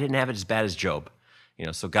like, well, I didn't have it as bad as Job.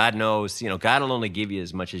 So God knows. God will only give you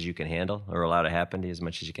as much as you can handle, or allow to happen to you as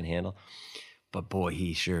much as you can handle. But boy,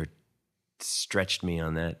 he sure stretched me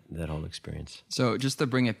on that whole experience. So just to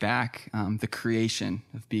bring it back, the creation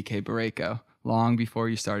of BK Boreyko, long before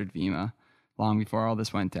you started VEMMA, long before all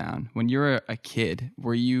this went down. When you were a kid,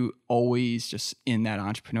 were you always just in that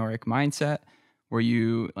entrepreneuric mindset? Were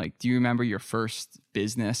you do you remember your first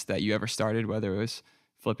business that you ever started, whether it was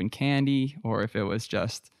flipping candy or if it was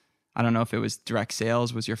just I don't know if it was direct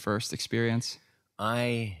sales was your first experience.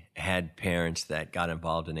 I had parents that got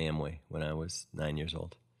involved in Amway when I was 9 years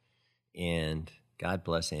old. And God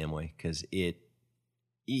bless Amway, because they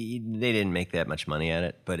didn't make that much money at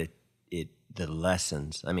it, but the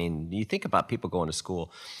lessons. I mean, you think about people going to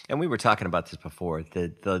school, and we were talking about this before.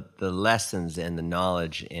 The lessons and the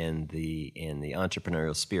knowledge and the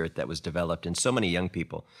entrepreneurial spirit that was developed in so many young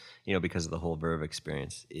people, because of the whole Verve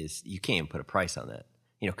experience, is you can't even put a price on that.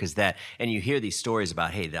 Because and you hear these stories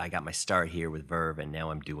about, hey, I got my start here with Verve, and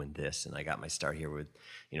now I'm doing this, and I got my start here with,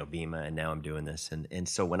 VEMMA, and now I'm doing this, and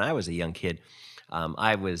so when I was a young kid,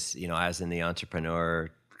 I was in the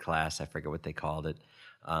entrepreneur class, I forget what they called it,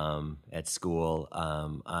 at school.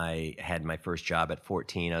 I had my first job at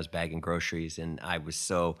 14. I was bagging groceries, and I was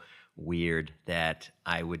so weird that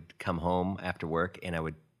I would come home after work, and I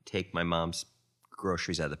would take my mom's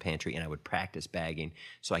groceries out of the pantry, and I would practice bagging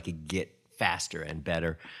so I could get faster and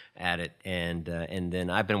better at it, and then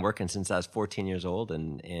I've been working since I was 14 years old,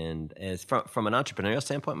 and as from an entrepreneurial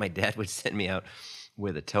standpoint, my dad would send me out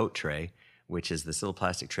with a tote tray, which is this little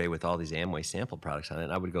plastic tray with all these Amway sample products on it,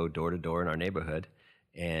 and I would go door to door in our neighborhood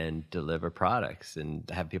and deliver products and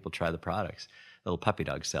have people try the products, little puppy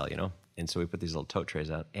dog sell, and so we put these little tote trays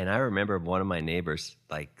out, and I remember one of my neighbors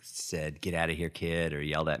said, "Get out of here, kid," or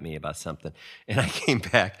yelled at me about something, and I came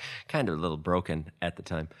back kind of a little broken at the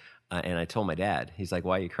time. And I told my dad. He's like,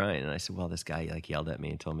 "Why are you crying?" And I said, "Well, this guy yelled at me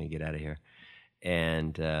and told me to get out of here."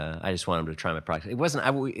 And I just wanted him to try my product. It wasn't,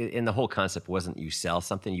 and the whole concept wasn't you sell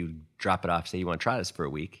something, you drop it off, say you want to try this for a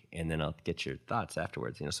week, and then I'll get your thoughts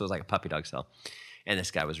afterwards. So it was like a puppy dog sell. And this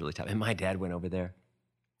guy was really tough. And my dad went over there,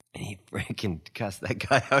 and he freaking cussed that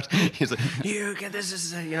guy out. He was like, you're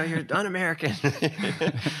un-American.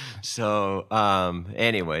 So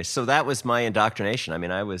anyway, so that was my indoctrination. I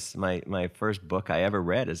mean, my first book I ever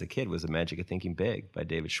read as a kid was The Magic of Thinking Big by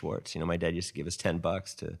David Schwartz. My dad used to give us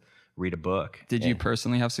 $10 to read a book. Did you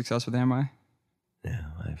personally have success with Amway? No,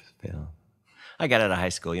 I failed. I got out of high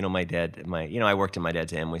school. My dad, I worked in my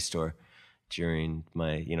dad's Amway store during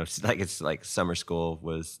my, it's like summer school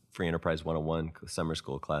was Free Enterprise 101 summer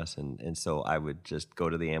school class. And so I would just go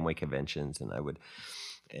to the Amway conventions,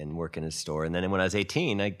 and work in his store. And then when I was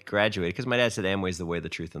 18, I graduated because my dad said Amway's the way, the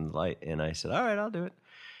truth, and the light. And I said, all right, I'll do it.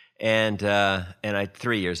 And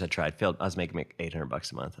 3 years I tried, failed. I was making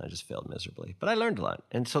 $800 a month, and I just failed miserably. But I learned a lot.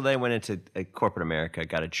 And so then I went into corporate America,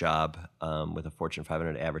 got a job with a Fortune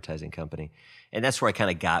 500 advertising company. And that's where I kind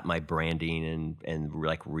of got my branding and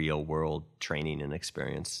like real world training and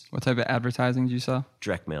experience. What type of advertising did you sell?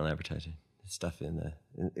 Direct mail advertising. Stuff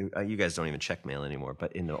you guys don't even check mail anymore,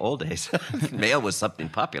 but in the old days, mail was something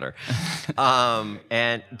popular.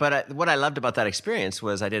 But what I loved about that experience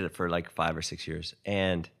was I did it for like 5 or 6 years,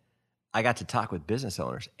 and I got to talk with business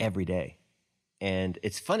owners every day. And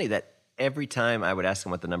it's funny that every time I would ask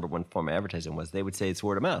them what the number one form of advertising was, they would say it's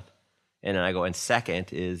word of mouth. And then I go, and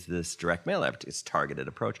second is this direct mail advertising, it's targeted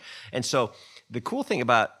approach. And so the cool thing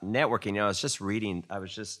about networking, I was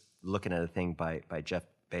just looking at a thing by Jeff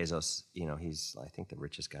Bezos. He's, I think, the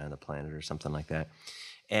richest guy on the planet or something like that.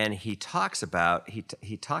 And he talks about,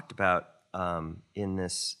 he talked about in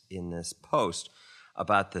this post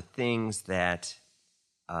about the things that,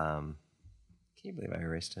 can you believe I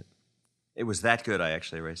erased it? It was that good, I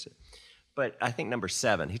actually erased it. But I think number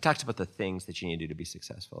 7, he talks about the things that you need to do to be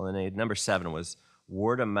successful. And number 7 was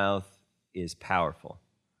word of mouth is powerful.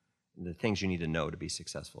 The things you need to know to be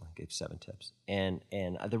successful. He gave 7 tips. And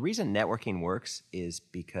the reason networking works is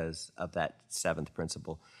because of that 7th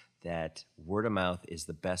principle, that word of mouth is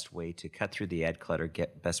the best way to cut through the ad clutter,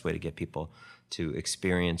 best way to get people to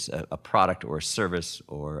experience a product or a service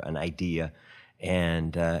or an idea.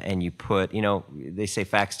 And you put, they say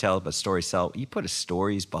facts tell, but stories sell. You put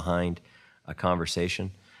stories behind a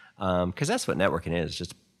conversation, because that's what networking is,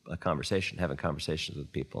 just a conversation, having conversations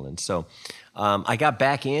with people. And so I got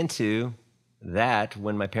back into that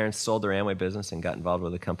when my parents sold their Amway business and got involved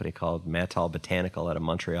with a company called Matal Botanical out of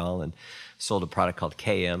Montreal and sold a product called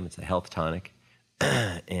KM. It's a health tonic.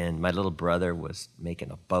 And my little brother was making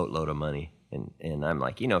a boatload of money. And I'm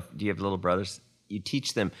like, do you have little brothers? You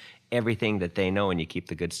teach them everything that they know and you keep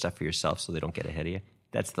the good stuff for yourself so they don't get ahead of you.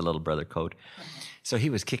 That's the little brother code. So he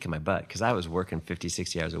was kicking my butt because I was working 50,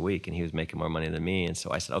 60 hours a week and he was making more money than me. And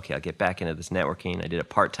so I said, okay, I'll get back into this networking. I did it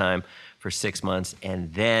part-time for 6 months.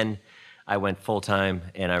 And then I went full-time.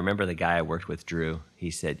 And I remember the guy I worked with, Drew,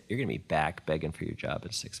 he said, you're going to be back begging for your job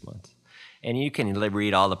in 6 months. And you can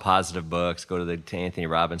read all the positive books, go to the Anthony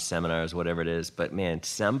Robbins seminars, whatever it is. But man,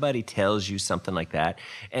 somebody tells you something like that.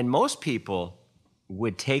 And most people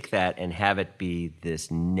would take that and have it be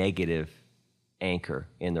this negative anchor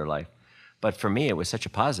in their life. But for me, it was such a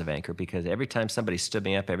positive anchor because every time somebody stood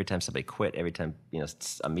me up, every time somebody quit, every time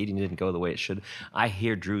a meeting didn't go the way it should, I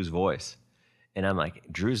hear Drew's voice. And I'm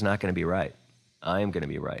like, Drew's not going to be right. I am going to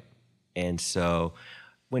be right. And so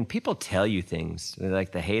when people tell you things,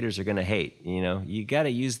 like the haters are going to hate, you got to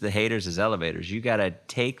use the haters as elevators. You got to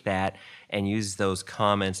take that and use those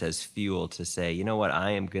comments as fuel to say, you know what,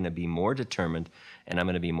 I am going to be more determined and I'm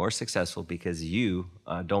going to be more successful because you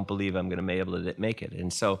don't believe I'm going to be able to make it.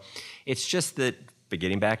 And so it's just that,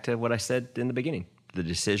 getting back to what I said in the beginning, the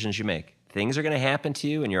decisions you make. Things are going to happen to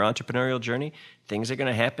you in your entrepreneurial journey. Things are going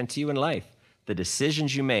to happen to you in life. The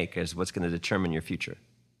decisions you make is what's going to determine your future.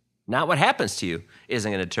 Not what happens to you isn't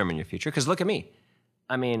going to determine your future. Because look at me.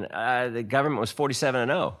 I mean, the government was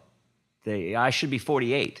 47-0. I should be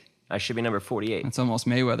 48. I should be number 48. It's almost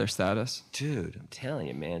Mayweather status. Dude, I'm telling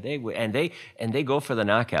you, man. They go for the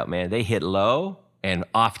knockout, man. They hit low and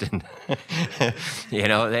often.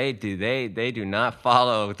 They do not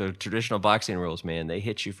follow the traditional boxing rules, man. They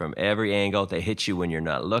hit you from every angle. They hit you when you're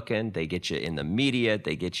not looking. They get you in the media.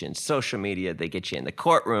 They get you in social media. They get you in the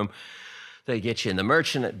courtroom. They get you in the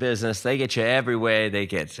merchant business. They get you every way. They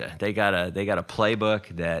got a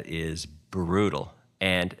playbook that is brutal.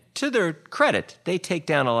 And to their credit, they take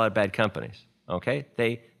down a lot of bad companies. Okay,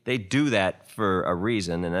 they do that for a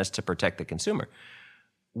reason, and that's to protect the consumer.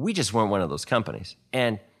 We just weren't one of those companies.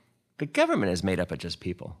 And the government is made up of just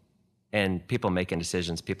people, and people making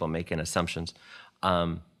decisions, people making assumptions.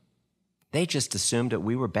 They just assumed that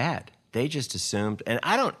we were bad. They just assumed, and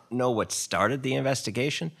I don't know what started the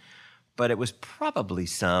investigation, but it was probably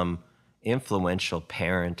some influential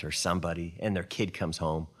parent or somebody, and their kid comes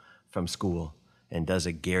home from school and does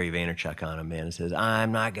a Gary Vaynerchuk on him, man, and says,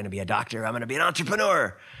 I'm not going to be a doctor, I'm going to be an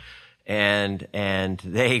entrepreneur. And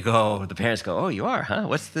the parents go, oh, you are, huh?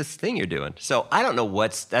 What's this thing you're doing? So I don't know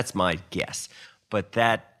that's my guess, but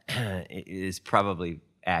that is probably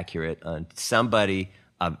accurate. On somebody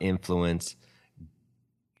of influence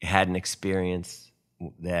had an experience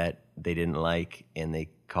that they didn't like, and they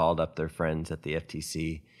called up their friends at the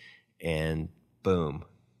FTC, and boom,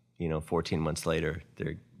 14 months later,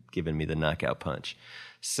 they're giving me the knockout punch.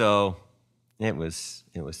 So it was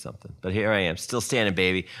something. But here I am, still standing,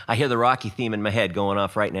 baby. I hear the Rocky theme in my head going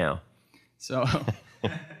off right now. So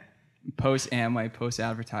post-Amway,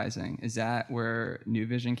 post-advertising, is that where New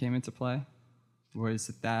Vision came into play? Or is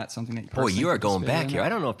that something that you Boy, you are going back here. I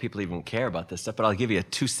don't know if people even care about this stuff, but I'll give you a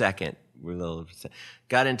 2-second.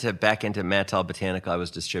 Got back into Mattel Botanical. I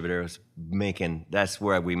was distributor. That's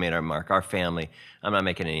where we made our mark. Our family. I'm not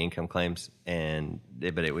making any income claims,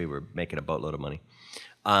 but we were making a boatload of money.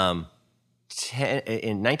 In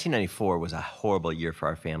 1994 was a horrible year for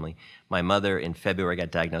our family. My mother in February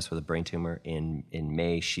got diagnosed with a brain tumor. In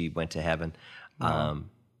May, she went to heaven. Wow.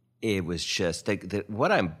 It was just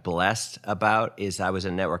what I'm blessed about is I was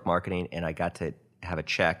in network marketing, and I got to have a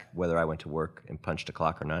check whether I went to work and punched a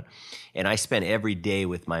clock or not. And I spent every day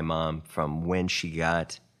with my mom from when she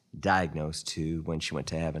got diagnosed to when she went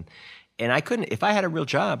to heaven. And I couldn't, if I had a real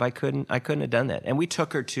job, I couldn't have done that. And we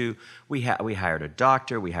took her to, we hired a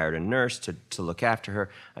doctor, we hired a nurse to look after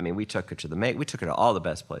her. I mean, we took her to we took her to all the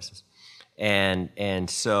best places. And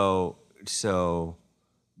so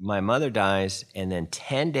my mother dies, and then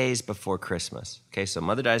 10 days before Christmas, okay, so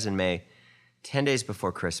mother dies in May, 10 days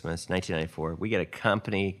before Christmas, 1994, we get a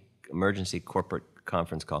company emergency corporate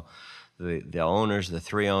conference call. The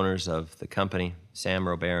three owners of the company, Sam,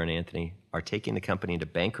 Robert, and Anthony, are taking the company into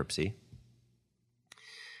bankruptcy.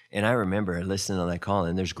 And I remember listening to that call,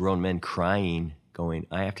 and there's grown men crying, going,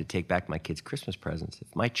 I have to take back my kids' Christmas presents.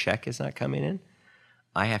 If my check is not coming in,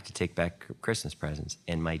 I have to take back Christmas presents.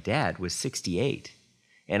 And my dad was 68.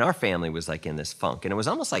 And our family was like in this funk. And it was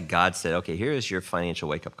almost like God said, okay, here is your financial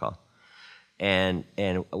wake-up call. And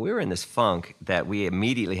we were in this funk that we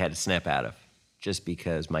immediately had to snap out of, just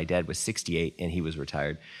because my dad was 68 and he was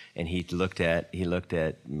retired. And he looked at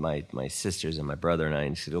my sisters and my brother and I,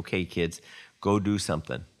 and he said, okay, kids, go do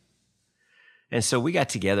something. And so we got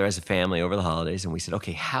together as a family over the holidays, and we said,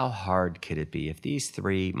 okay, how hard could it be if these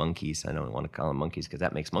three monkeys, I don't want to call them monkeys because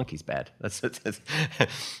that makes monkeys bad.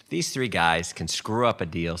 These three guys can screw up a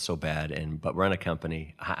deal so bad, but run a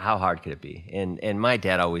company, how hard could it be? And my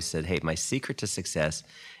dad always said, hey, my secret to success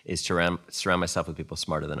is to surround myself with people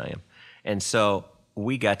smarter than I am. And so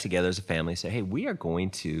we got together as a family and said, hey, we are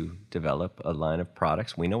going to develop a line of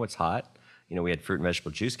products. We know what's hot. We had fruit and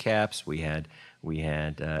vegetable juice caps. We had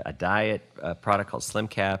a diet product called Slim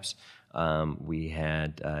Caps. We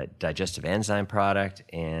had a digestive enzyme product,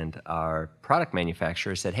 and our product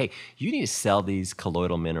manufacturer said, hey, you need to sell these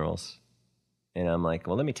colloidal minerals. And I'm like,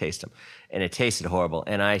 well, let me taste them. And it tasted horrible.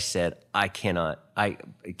 And I said, I cannot.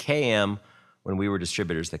 KM when we were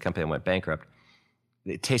distributors, the company went bankrupt,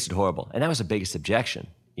 it tasted horrible. And that was the biggest objection.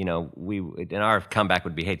 You know, and our comeback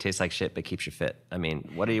would be, hey, it tastes like shit, but keeps you fit. I mean,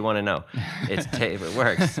 what do you want to know? It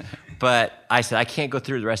works. But I said, I can't go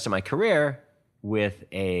through the rest of my career with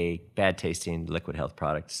a bad tasting liquid health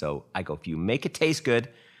product. So I go, if you make it taste good,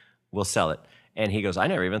 we'll sell it. And he goes, I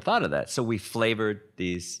never even thought of that. So we flavored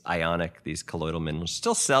these colloidal minerals,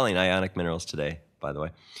 still selling ionic minerals today, by the way.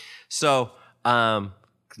 So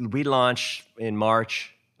we launched in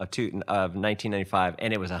March of 1995,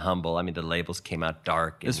 and it was a humble. I mean, the labels came out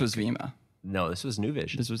dark. This was VEMMA. No, this was New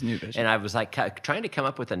Vision. This was New Vision. And I was like trying to come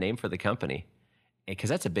up with a name for the company, because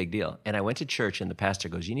that's a big deal. And I went to church, and the pastor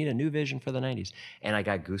goes, you need a new vision for the 90s. And I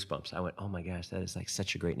got goosebumps. I went, oh my gosh, that is like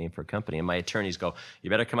such a great name for a company. And my attorneys go, you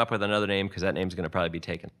better come up with another name, because that name's going to probably be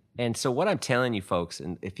taken. And so what I'm telling you folks,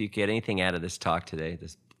 and if you get anything out of this talk today,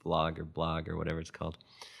 this blog or whatever it's called,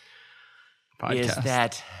 is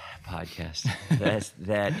that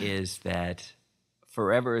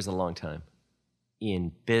forever is a long time.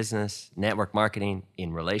 In business, network marketing,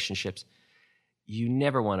 in relationships, you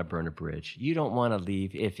never want to burn a bridge. You don't want to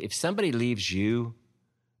leave. If somebody leaves you,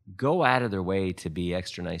 go out of their way to be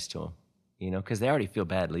extra nice to them, you know, because they already feel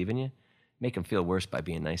bad leaving you. Make them feel worse by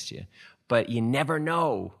being nice to you. But you never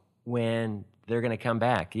know when they're going to come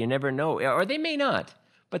back. You never know, or they may not.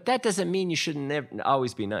 But that doesn't mean you shouldn't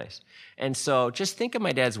always be nice. And so just think of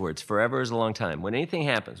my dad's words, forever is a long time. When anything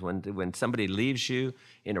happens, when somebody leaves you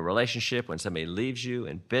in a relationship, when somebody leaves you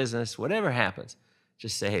in business, whatever happens,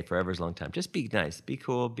 just say, hey, forever is a long time. Just be nice, be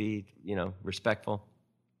cool, be, respectful,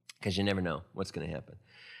 because you never know what's going to happen.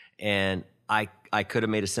 And I could have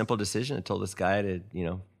made a simple decision and told this guy to,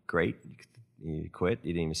 great, you quit,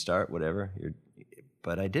 you didn't even start, whatever.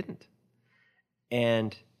 But I didn't.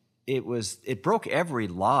 And it broke every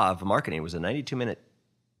law of marketing. It was a 92-minute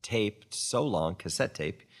tape, so long, cassette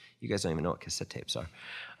tape. You guys don't even know what cassette tapes are.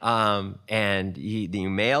 And you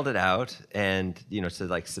mailed it out, and to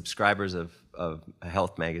like subscribers of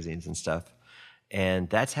health magazines and stuff. And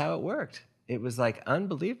that's how it worked. It was like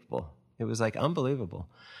unbelievable.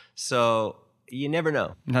 So you never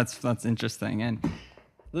know. That's interesting. And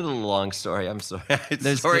little long story. I'm sorry.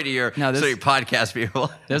 Sorry to your podcast people.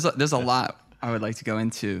 There's a lot I would like to go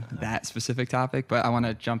into that specific topic, but I want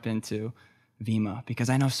to jump into VEMMA, because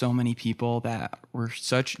I know so many people that were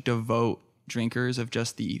such devout drinkers of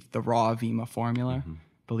just the raw VEMMA formula. Mm-hmm.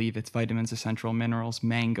 Believe it's vitamins, essential minerals,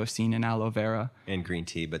 mangosteen, and aloe vera. And green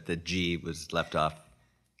tea, but the G was left off.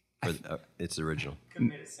 It's original. Could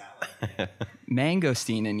have made a salad.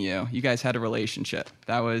 Mangosteen and you guys had a relationship.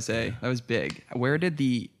 That was big. Where did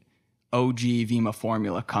the OG VEMMA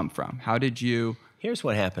formula come from? How did you? Here's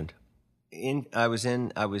what happened. I was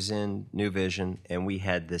in New Vision, and we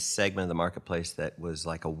had this segment of the marketplace that was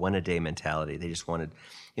like a one-a-day mentality. They just wanted,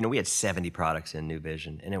 we had 70 products in New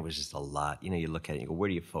Vision, and it was just a lot. You look at it and you go, where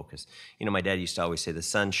do you focus? My dad used to always say, the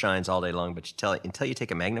sun shines all day long, but until you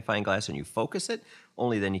take a magnifying glass and you focus it,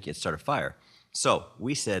 only then you can start a fire. So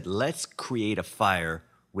we said, let's create a fire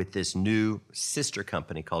with this new sister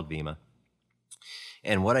company called VEMMA.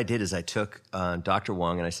 And what I did is I took Dr.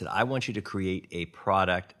 Wong and I said, I want you to create a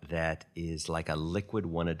product that is like a liquid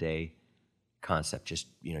one-a-day concept. Just,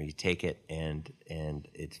 you take it and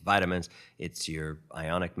it's vitamins, it's your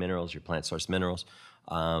ionic minerals, your plant source minerals,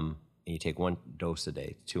 and you take one dose a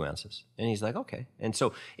day, 2 ounces. And he's like, okay. And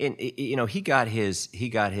so, he got his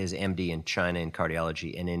MD in China in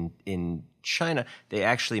cardiology, and in China, they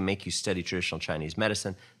actually make you study traditional Chinese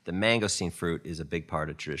medicine. The mangosteen fruit is a big part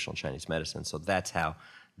of traditional Chinese medicine, so that's how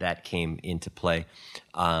that came into play.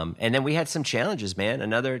 And then we had some challenges, man.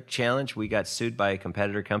 Another challenge, we got sued by a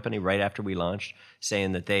competitor company right after we launched,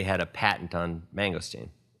 saying that they had a patent on mangosteen.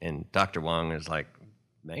 And Dr. Wong is like,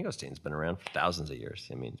 mangosteen's been around for thousands of years.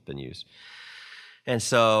 It's been used. And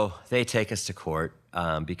so they take us to court,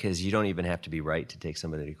 because you don't even have to be right to take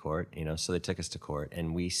somebody to court, So they took us to court,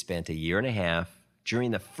 and we spent a year and a half during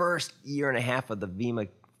the first year and a half of the VEMMA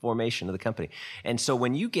formation of the company. And so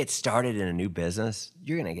when you get started in a new business,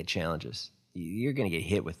 you're going to get challenges. You're going to get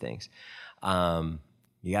hit with things.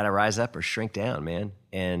 You got to rise up or shrink down, man.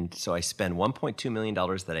 And so I spent $1.2 million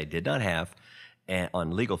that I did not have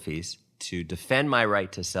on legal fees to defend my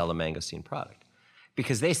right to sell a mangosteen product.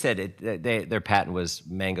 Because they said their patent was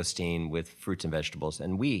mangosteen with fruits and vegetables.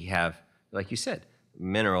 And we have, like you said,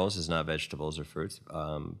 minerals is not vegetables or fruits.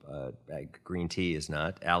 Green tea is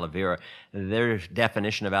not. Aloe vera, their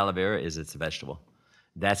definition of aloe vera is it's a vegetable.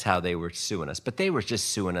 That's how they were suing us. But they were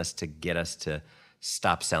just suing us to get us to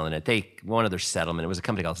stopped selling it. One of their settlement, it was a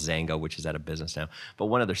company called Zango, which is out of business now, but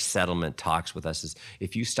one of their settlement talks with us is,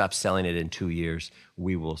 if you stop selling it in 2 years,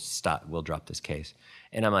 we'll drop this case.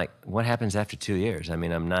 And I'm like, what happens after 2 years? I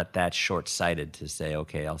mean, I'm not that short-sighted to say,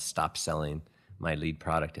 okay, I'll stop selling my lead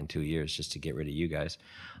product in 2 years just to get rid of you guys.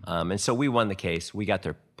 And so we won the case. We got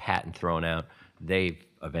their patent thrown out. They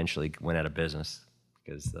eventually went out of business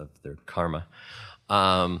because of their karma.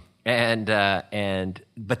 But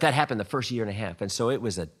that happened the first year and a half. And so it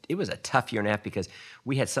was a tough year and a half, because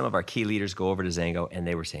we had some of our key leaders go over to Zango, and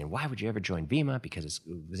they were saying, why would you ever join VEMMA? Because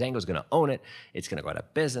Zango's going to own it. It's going to go out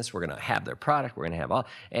of business. We're going to have their product. We're going to have all.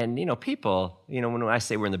 And, people, when I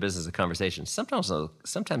say we're in the business of conversations, sometimes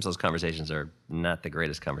those conversations are not the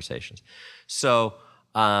greatest conversations. So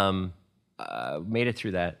made it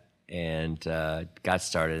through that and got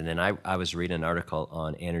started. And then I was reading an article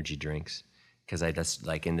on energy drinks, because I just,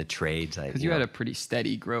 like, in the trades. Because you had a pretty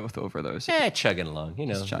steady growth over those. Yeah, chugging along,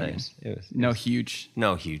 chugging. Nice. It was no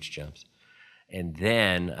huge jumps. And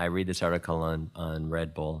then I read this article on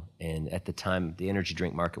Red Bull, and at the time, the energy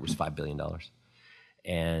drink market was $5 billion.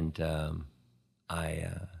 And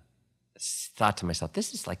I thought to myself,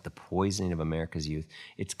 this is like the poisoning of America's youth.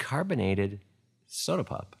 It's caffeinated soda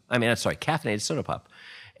pop.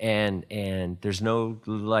 And there's no,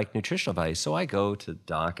 like, nutritional value. So I go to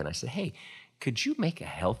Doc and I said, hey, could you make a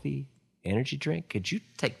healthy energy drink? Could you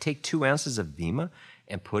take 2 ounces of VEMMA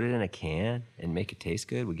and put it in a can and make it taste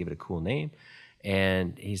good? We give it a cool name.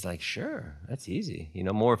 And he's like, sure, that's easy.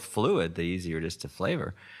 More fluid, the easier it is to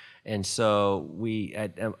flavor. And so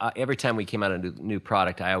every time we came out with a new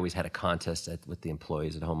product, I always had a contest with the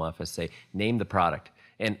employees at home office, say, name the product.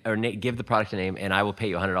 Give the product a name, and I will pay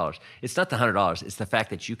you $100. It's not the $100. It's the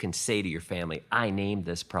fact that you can say to your family, I named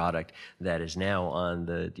this product that is now on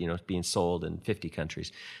the, being sold in 50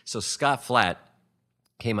 countries. So Scott Flatt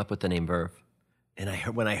came up with the name Verve. And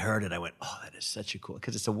when I heard it, I went, oh, that is such a cool,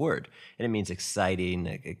 because it's a word, and it means exciting,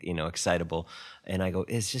 excitable. And I go,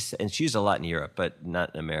 it's just, and it's used a lot in Europe, but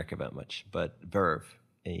not in America that much. But Verve,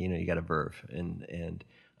 you got a Verve. And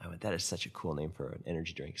I went, that is such a cool name for an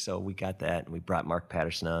energy drink. So we got that, and we brought Mark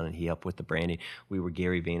Patterson on, and he helped with the branding. We were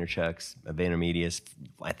Gary Vaynerchuk's, VaynerMedia's,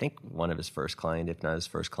 I think one of his first client, if not his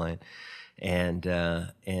first client, and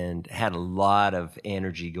had a lot of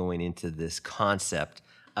energy going into this concept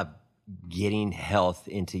of getting health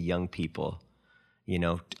into young people.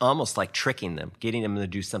 Almost like tricking them, getting them to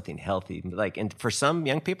do something healthy. And for some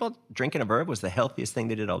young people, drinking a Verve was the healthiest thing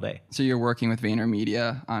they did all day. So you're working with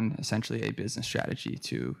VaynerMedia on essentially a business strategy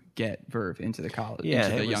to get Verve into the college,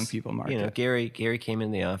 into the young people market. Gary came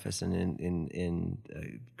in the office and in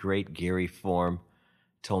great Gary form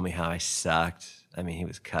told me how I sucked. I mean, he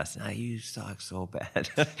was cussing. You suck so bad.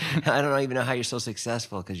 I don't even know how you're so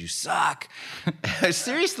successful, because you suck.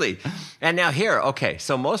 Seriously. And now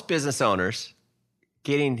so most business owners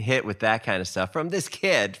getting hit with that kind of stuff from this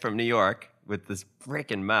kid from New York with this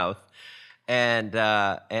freaking mouth. And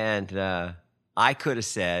I could have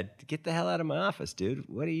said, get the hell out of my office, dude.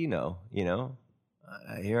 What do you know?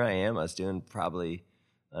 Here I am. I was doing probably,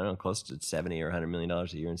 I don't know, close to $70 or $100 million a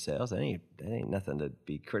year in sales. That ain't nothing to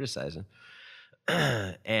be criticizing.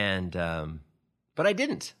 But I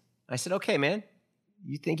didn't. I said, okay, man,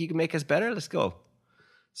 you think you can make us better? Let's go.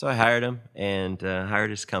 So I hired him and hired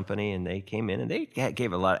his company, and they came in and they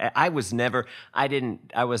gave a lot. I wasn't on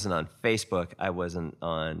Facebook. I wasn't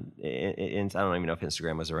on, I don't even know if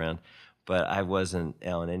Instagram was around, but I wasn't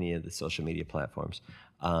on any of the social media platforms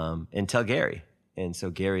until Gary. And so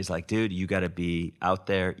Gary's like, dude, you got to be out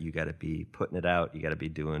there. You got to be putting it out. You got to be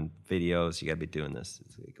doing videos. You got to be doing this.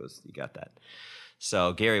 He goes, you got that.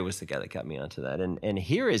 So Gary was the guy that got me onto that. And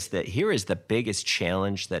here is the biggest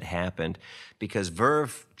challenge that happened, because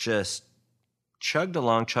Verve just chugged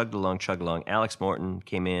along. Alex Morton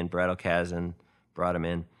came in, Brad O'Kazan brought him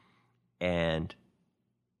in, and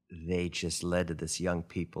they just led to this young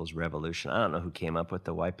people's revolution. I don't know who came up with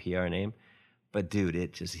the YPR name, but dude,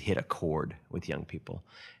 it just hit a chord with young people,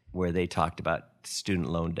 where they talked about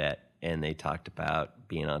student loan debt, and they talked about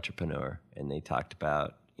being an entrepreneur, and they talked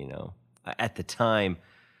about, at the time,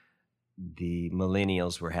 the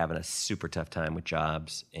millennials were having a super tough time with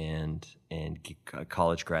jobs, and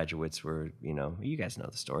college graduates were, you guys know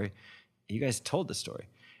the story. You guys told the story.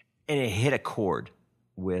 And it hit a chord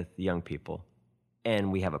with young people.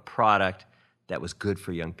 And we have a product that was good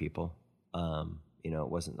for young people. It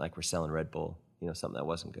wasn't like we're selling Red Bull, something that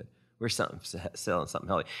wasn't good. We're selling something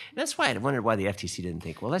healthy. And that's why I wondered why the FTC didn't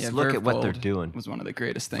think, well, let's look Verve at what Bold they're doing. Was one of the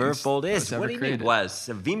greatest things. Verve Bold is. What do you created. mean was?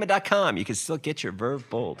 VEMMA.com. You can still get your Verve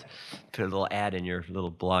Bold. Put a little ad in your little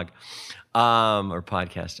blog or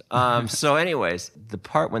podcast. So anyways, the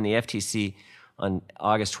part when the FTC on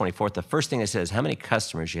August 24th, the first thing they said is, how many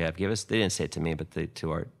customers you have? Give us, they didn't say it to me, but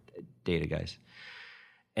to our data guys.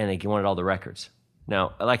 And they wanted all the records.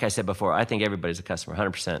 Now, like I said before, I think everybody's a customer,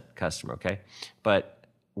 100% customer, okay? But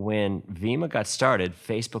when VEMMA got started,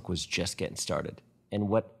 Facebook was just getting started. And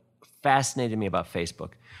what fascinated me about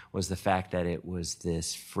Facebook was the fact that it was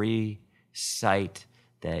this free site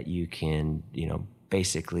that you can,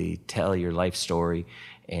 basically tell your life story,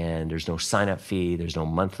 and there's no sign-up fee, there's no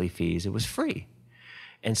monthly fees. It was free.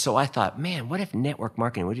 And so I thought, man, what if network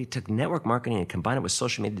marketing, what if you took network marketing and combined it with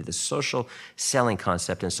social media, the social selling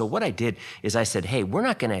concept? And so what I did is I said, hey, we're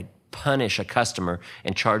not going to punish a customer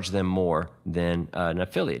and charge them more than an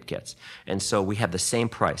affiliate gets. And so we have the same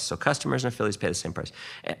price. So customers and affiliates pay the same price.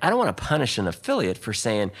 And I don't want to punish an affiliate for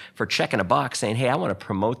checking a box saying, hey, I want to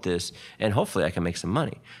promote this and hopefully I can make some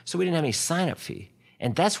money. So we didn't have any sign-up fee.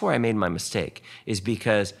 And that's where I made my mistake, is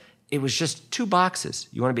because it was just 2 boxes.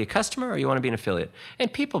 You want to be a customer or you want to be an affiliate?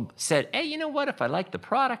 And people said, hey, you know what? If I like the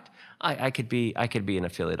product, I could be an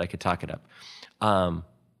affiliate. I could talk it up.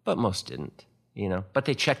 But most didn't, but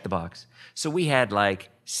they checked the box. So we had like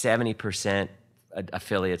 70%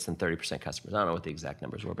 affiliates and 30% customers. I don't know what the exact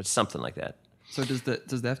numbers were, but something like that. So does the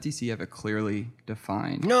FTC have a clearly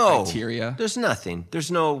defined No, criteria? There's nothing. There's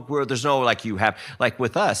no like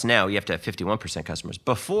with us now, you have to have 51% customers.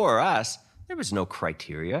 Before us, there was no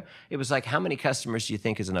criteria. It was like, how many customers do you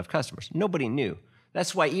think is enough customers? Nobody knew.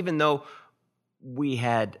 That's why even though we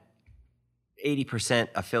had 80%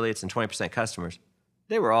 affiliates and 20% customers,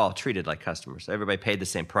 they were all treated like customers. Everybody paid the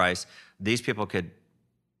same price. These people could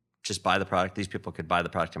just buy the product. These people could buy the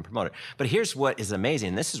product and promote it. But here's what is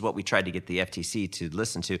amazing. This is what we tried to get the FTC to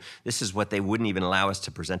listen to. This is what they wouldn't even allow us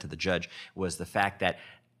to present to the judge, was the fact that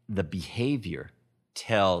the behavior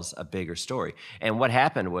tells a bigger story. And what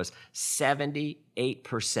happened was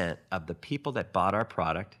 78% of the people that bought our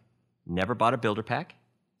product never bought a builder pack.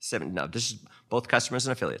 This is both customers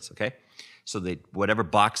and affiliates, okay? So whatever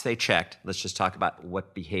box they checked, let's just talk about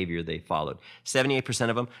what behavior they followed. 78%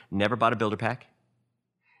 of them never bought a builder pack,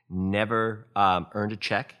 never earned a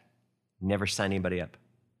check, never signed anybody up.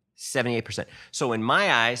 78%. So in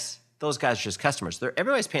my eyes, those guys are just customers.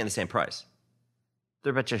 Everybody's paying the same price.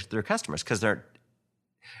 They're customers because they're.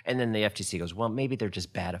 And then the FTC goes, well, maybe they're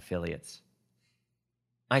just bad affiliates.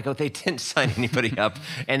 I go, they didn't sign anybody up,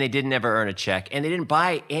 and they didn't ever earn a check, and they didn't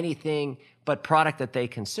buy anything but product that they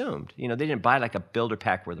consumed. They didn't buy like a builder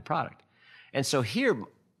pack worth of product. And so here,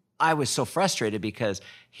 I was so frustrated because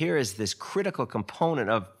here is this critical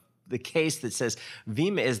component of the case that says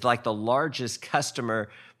VEMMA is like the largest customer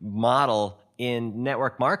model in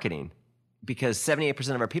network marketing because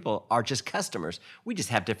 78% of our people are just customers. We just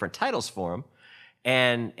have different titles for them.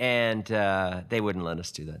 And they wouldn't let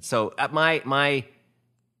us do that. So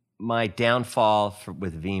my downfall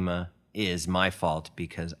with VEMMA is my fault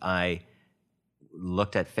because I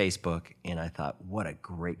looked at Facebook and I thought, what a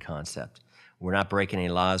great concept. We're not breaking any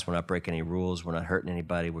laws. We're not breaking any rules. We're not hurting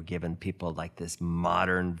anybody. We're giving people like this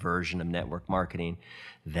modern version of network marketing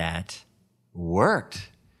that worked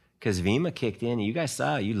because VEMMA kicked in. You guys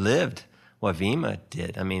saw, you lived what VEMMA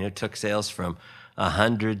did. I mean, it took sales from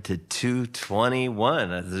 100 to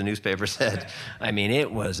 221, as the newspaper said. I mean,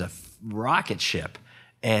 it was a rocket ship.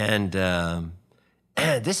 And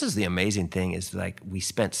this is the amazing thing is like we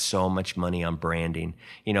spent so much money on branding.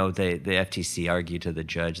 The FTC argued to the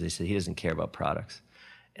judge. They said he doesn't care about products.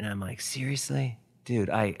 And I'm like, seriously?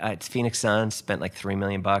 Dude, it's Phoenix Suns, spent like $3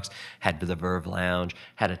 million, had the Verve Lounge,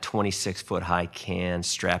 had a 26-foot high can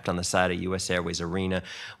strapped on the side of US Airways Arena.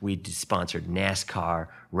 We sponsored NASCAR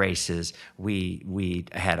races. We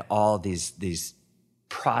had all these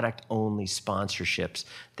product-only sponsorships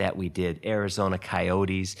that we did. Arizona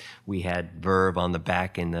Coyotes, we had Verve on the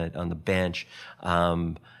back on the bench.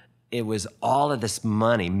 It was all of this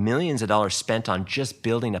money, millions of dollars spent on just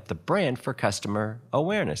building up the brand for customer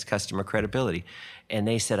awareness, customer credibility. And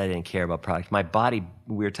they said I didn't care about product. My body,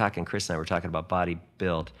 Chris and I were talking about body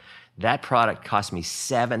build. That product cost me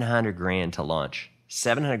 $700,000 to launch.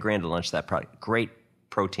 $700,000 to launch that product. Great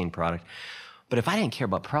protein product. But if I didn't care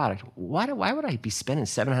about product, why would I be spending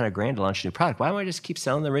 $700,000 to launch a new product? Why would I just keep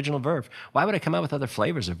selling the original Verve? Why would I come out with other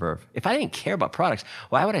flavors of Verve? If I didn't care about products,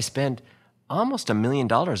 why would I spend almost $1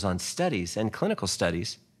 million on studies and clinical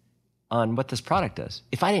studies on what this product does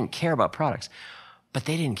if I didn't care about products? But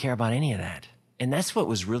they didn't care about any of that. And that's what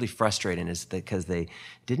was really frustrating is that because they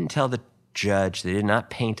didn't tell the judge, they did not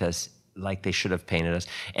paint us like they should have painted us.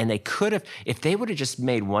 And they could have, if they would have just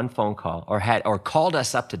made one phone call or called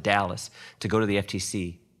us up to Dallas to go to the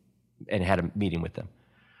FTC and had a meeting with them.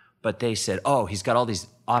 But they said, oh, he's got all these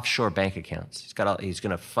offshore bank accounts. He's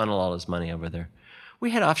going to funnel all his money over there. We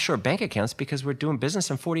had offshore bank accounts because we're doing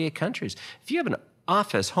business in 48 countries. If you have an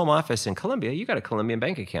home office in Colombia, you got a Colombian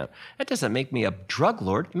bank account. That doesn't make me a drug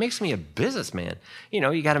lord. It makes me a businessman.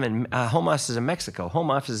 You got them in home offices in Mexico, home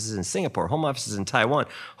offices in Singapore, home offices in Taiwan,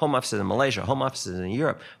 home offices in Malaysia, home offices in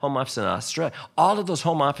Europe, home offices in Australia. All of those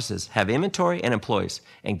home offices have inventory and employees.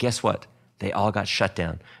 And guess what? They all got shut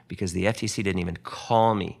down because the FTC didn't even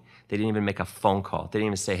call me. They didn't even make a phone call. They didn't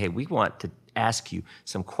even say, hey, we want to ask you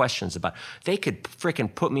some questions about. They could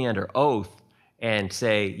freaking put me under oath and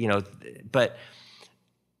say, but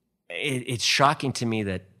it's shocking to me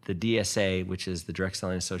that the DSA, which is the Direct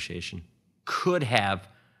Selling Association, could have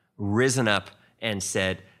risen up and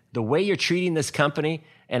said, the way you're treating this company,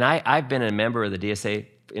 and I've been a member of the DSA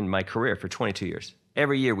in my career for 22 years.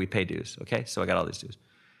 Every year we pay dues, okay? So I got all these dues.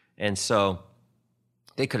 And so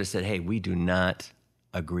they could have said, hey, we do not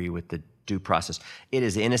agree with the due process. It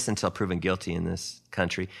is innocent until proven guilty in this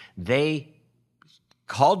country. They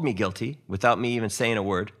called me guilty without me even saying a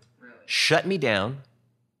word, shut me down,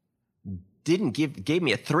 gave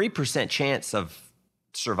me a 3% chance of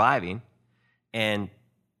surviving, and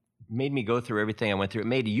made me go through everything I went through. It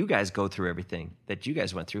made you guys go through everything that you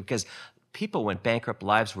guys went through because people went bankrupt,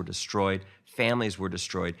 lives were destroyed, families were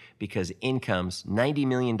destroyed because incomes, $90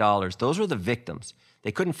 million, those were the victims.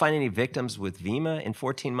 They couldn't find any victims with VEMMA in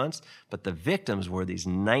 14 months, but the victims were these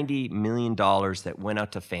 $90 million that went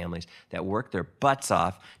out to families that worked their butts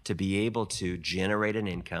off to be able to generate an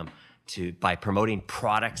income by promoting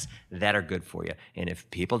products that are good for you. And if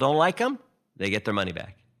people don't like them, they get their money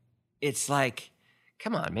back. It's like,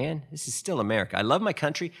 come on, man, this is still America. I love my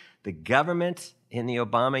country. The government in the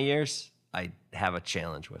Obama years, I have a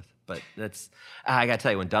challenge with. But I got to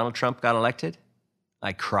tell you, when Donald Trump got elected,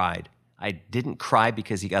 I cried. I didn't cry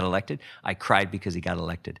because he got elected. I cried because he got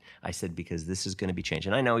elected. I said, because this is going to be changed.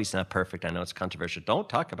 And I know he's not perfect. I know it's controversial. Don't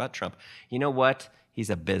talk about Trump. You know what?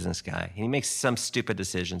 He's a business guy. He makes some stupid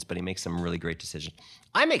decisions, but he makes some really great decisions.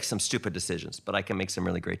 I make some stupid decisions, but I can make some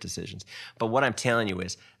really great decisions. But what I'm telling you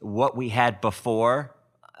is, what we had before,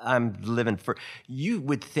 I'm living for. You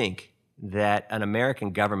would think that an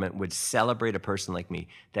American government would celebrate a person like me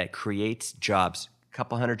that creates jobs, a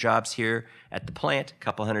couple hundred jobs here at the plant, a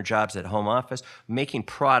couple hundred jobs at home office, making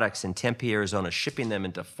products in Tempe, Arizona, shipping them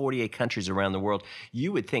into 48 countries around the world.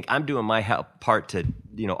 You would think I'm doing my part to,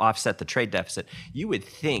 offset the trade deficit. You would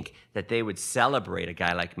think that they would celebrate a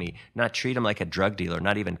guy like me, not treat him like a drug dealer,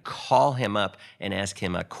 not even call him up and ask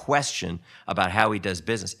him a question about how he does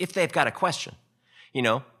business, if they've got a question.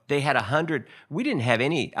 They had 100. We didn't have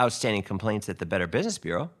any outstanding complaints at the Better Business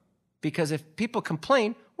Bureau because if people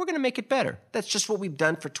complain, we're going to make it better. That's just what we've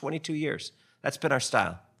done for 22 years. That's been our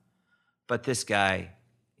style. But this guy,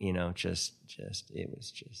 it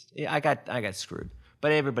was just, I got screwed.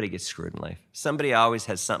 But everybody gets screwed in life. Somebody always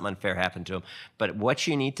has something unfair happen to them. But what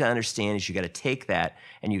you need to understand is you got to take that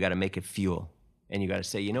and you got to make it fuel. And you got to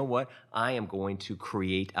say, you know what? I am going to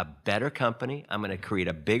create a better company. I'm going to create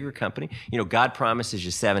a bigger company. God promises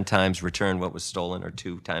you 7 times return what was stolen or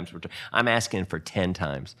 2 times return. I'm asking for 10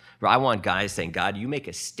 times. I want guys saying, God, you make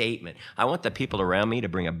a statement. I want the people around me to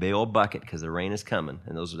bring a big old bucket because the rain is coming,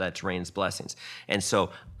 and that's rain's blessings. And so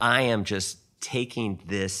I am just taking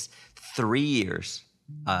this 3 years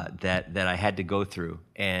that I had to go through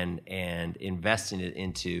and investing it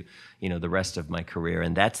into the rest of my career,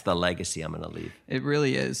 and that's the legacy I'm going to leave. It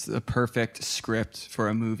really is the perfect script for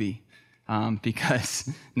a movie,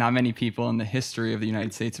 because not many people in the history of the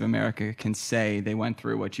United States of America can say they went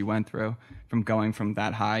through what you went through, from going from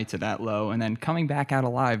that high to that low and then coming back out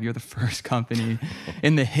alive. You're the first company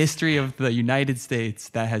in the history of the United States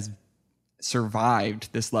that has survived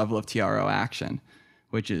this level of TRO action,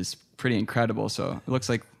 which is pretty incredible. So it looks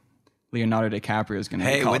like Leonardo DiCaprio is going to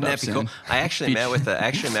be called wouldn't up that be soon. cool? I actually met with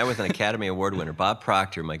an Academy Award winner, Bob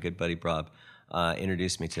Proctor, my good buddy Bob,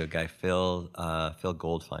 introduced me to a guy, Phil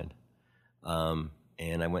Goldfine,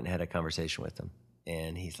 and I went and had a conversation with him.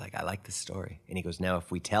 And he's like, I like this story. And he goes, now if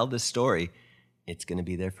we tell this story, it's going to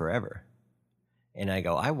be there forever. And I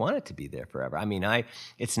go, I want it to be there forever. I mean,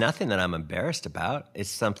 it's nothing that I'm embarrassed about. It's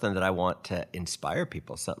something that I want to inspire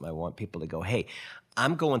people, something I want people to go, hey,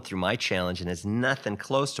 I'm going through my challenge, and it's nothing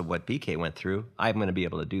close to what BK went through. I'm going to be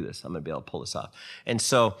able to do this. I'm going to be able to pull this off. And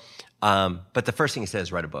so, but the first thing he says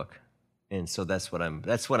is write a book. And so that's what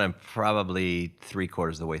I'm probably 3/4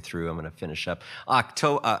 of the way through. I'm going to finish up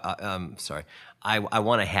October. I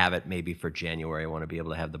want to have it maybe for January. I want to be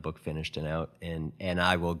able to have the book finished and out, and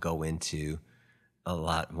I will go into a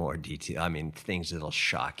lot more detail. I mean, things that'll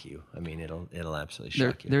shock you. I mean, it'll absolutely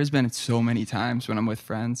shock you. There's been so many times when I'm with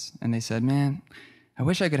friends and they said, man, I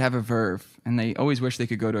wish I could have a Verve, and they always wish they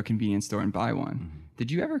could go to a convenience store and buy one. Mm-hmm. Did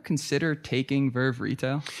you ever consider taking Verve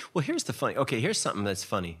retail? Well, here's something that's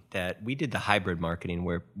funny, that we did the hybrid marketing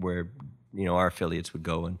where our affiliates would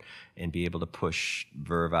go and be able to push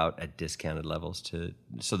Verve out at discounted levels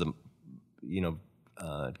so the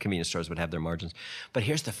convenience stores would have their margins. But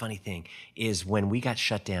here's the funny thing is when we got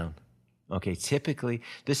shut down, okay, typically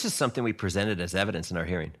this is something we presented as evidence in our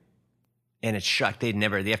hearing. And it's shocked. The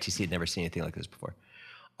FTC had never seen anything like this before.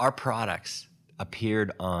 Our products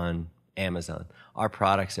appeared on Amazon. Our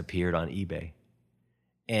products appeared on eBay.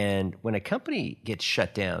 And when a company gets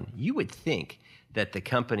shut down, you would think that the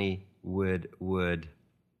company would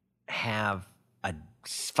have a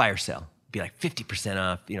fire sale, be like 50%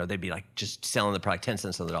 off. They'd be like just selling the product 10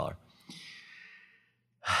 cents on the dollar.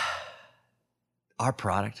 Our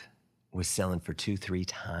product was selling for 2-3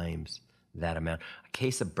 times that amount. A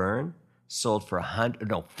case of Burn sold for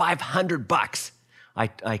 $500. I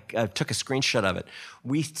took a screenshot of it.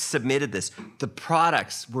 We submitted this. The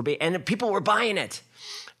products were and people were buying it,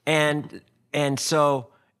 and so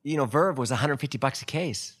Verve was $150 a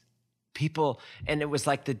case. And it was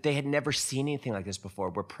like they had never seen anything like this before,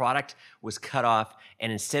 where product was cut off,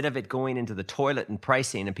 and instead of it going into the toilet and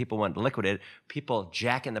pricing, and people wanted to liquidate it, people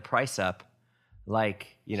jacking the price up.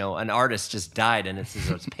 Like, an artist just died and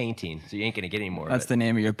it's painting, so you ain't going to get any more That's of it. the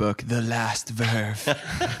name of your book, The Last Verve.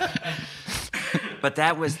 But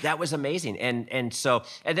that was amazing. And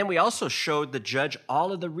then we also showed the judge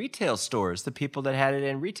all of the retail stores, the people that had it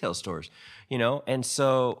in retail stores, And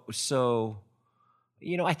so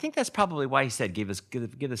I think that's probably why he said, give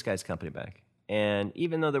this guy's company back. And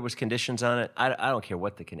even though there was conditions on it, I don't care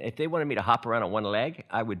what if they wanted me to hop around on one leg,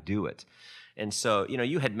 I would do it. And so,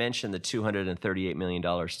 you had mentioned the $238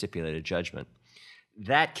 million stipulated judgment.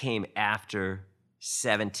 That came after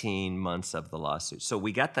 17 months of the lawsuit. So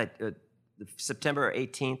we got that September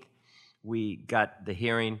 18th, we got the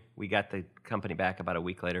hearing. We got the company back about a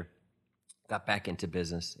week later, got back into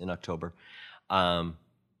business in October.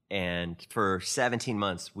 And for 17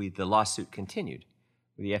 months, the lawsuit continued.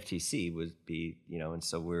 The FTC would be, and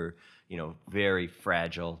so we're, very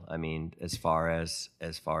fragile. I mean, as far as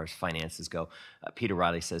finances go. Peter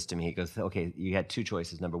Riley says to me, he goes, okay, you had two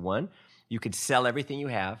choices. Number one, you could sell everything you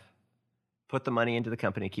have, put the money into the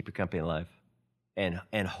company, keep your company alive,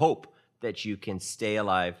 and hope that you can stay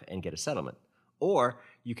alive and get a settlement. Or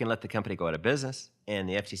you can let the company go out of business, and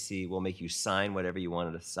the FTC will make you sign whatever you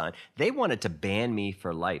wanted to sign. They wanted to ban me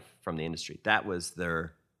for life from the industry. That was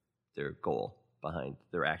their goal behind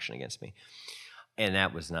their action against me. And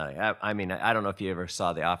that was not. I mean, I don't know if you ever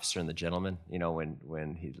saw The Officer and the Gentleman.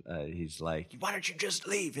 When he's like, "Why don't you just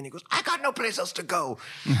leave?" And he goes, "I got no place else to go."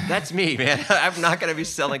 That's me, man. I'm not going to be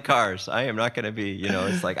selling cars. I am not going to be.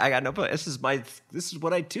 It's like I got no place. This is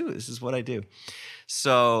what I do. This is what I do.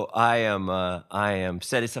 So I am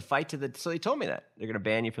said it's a fight to the. So they told me that they're going to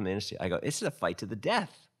ban you from the industry. I go, this is a fight to the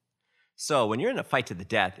death. So when you're in a fight to the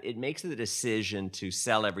death, it makes the decision to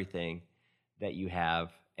sell everything that you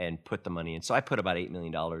have and put the money in. So I put about $8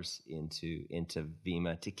 million into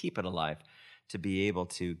VEMMA to keep it alive, to be able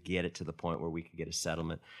to get it to the point where we could get a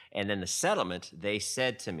settlement. And then the settlement, they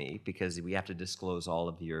said to me, because we have to disclose all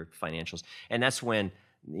of your financials. And that's when,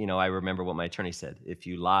 I remember what my attorney said. If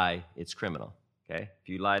you lie, it's criminal. Okay? If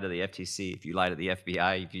you lie to the FTC, if you lie to the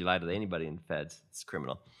FBI, if you lie to anybody in the feds, it's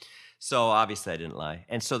criminal. So obviously I didn't lie.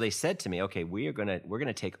 And so they said to me, okay, we're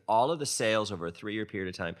gonna take all of the sales over a 3-year period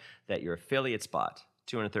of time that your affiliates bought,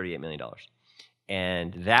 $238 million.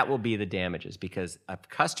 And that will be the damages, because if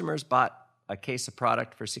customers bought a case of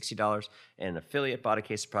product for $60 and an affiliate bought a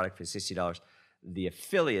case of product for $60, the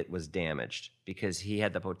affiliate was damaged because he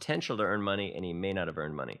had the potential to earn money and he may not have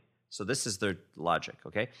earned money. So this is their logic,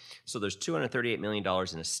 okay? So there's $238 million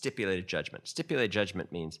in a stipulated judgment. Stipulated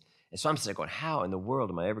judgment means, and so I'm sitting there going, how in the world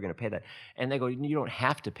am I ever going to pay that? And they go, you don't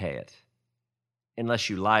have to pay it unless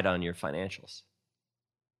you lied on your financials.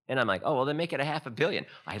 And I'm like, oh, well, then make it $500 million.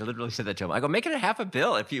 I literally said that to him. I go, make it $500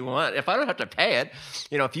 million if you want. If I don't have to pay it,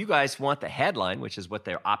 if you guys want the headline, which is what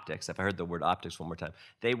their optics, if I heard the word optics one more time,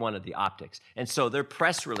 they wanted the optics. And so their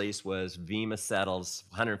press release was VEMMA settles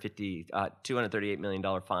 $238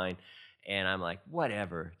 million fine. And I'm like,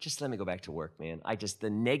 whatever, just let me go back to work, man. The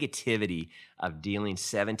negativity of dealing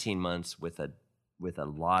 17 months with a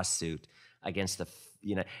lawsuit against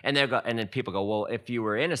and then people go, well, if you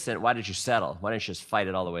were innocent, why did you settle? Why didn't you just fight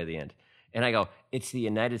it all the way to the end? And I go, it's the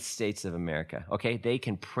United States of America, okay? They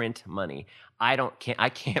can print money. I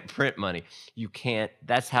can't print money. You can't.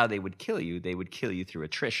 That's how they would kill you. They would kill you through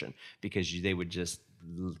attrition, because they would just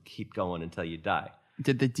keep going until you die.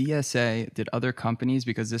 Did the DSA, did other companies,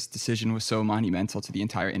 because this decision was so monumental to the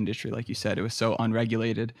entire industry, like you said, it was so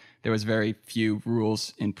unregulated, there was very few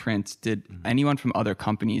rules in print. Did anyone from other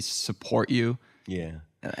companies support you? Yeah.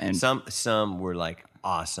 And some were like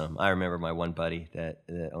awesome. I remember my one buddy that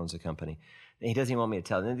owns a company. He doesn't even want me to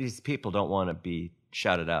tell them. These people don't want to be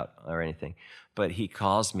shouted out or anything. But he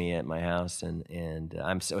calls me at my house, and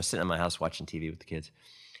I was sitting at my house watching TV with the kids.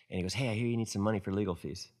 And he goes, "Hey, I hear you need some money for legal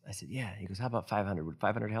fees." I said, "Yeah." He goes, "How about 500? Would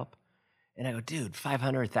 500 help?" And I go, "Dude,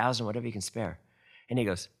 500, 1,000, whatever you can spare." And he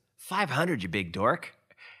goes, "500, you big dork."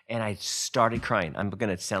 And I started crying. I'm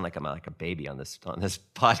going to sound like I'm like a baby on this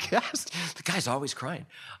podcast. The guy's always crying.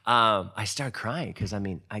 I started crying because, I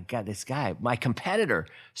mean, I got this guy. My competitor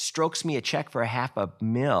strokes me a check for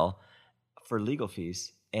 $500,000 for legal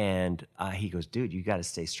fees. And he goes, "Dude, you got to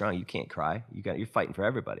stay strong. You can't cry. You're fighting for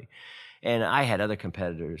everybody." And I had other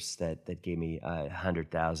competitors that gave me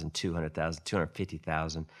 100,000, 200,000,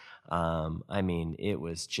 250,000. I mean, it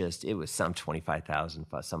was some 25,000,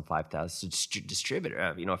 some 5,000. So distributor,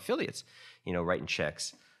 affiliates, writing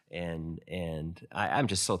checks, and I'm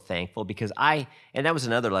just so thankful because and that was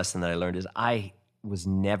another lesson that I learned is I was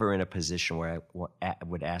never in a position where I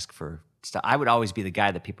would ask for stuff. I would always be the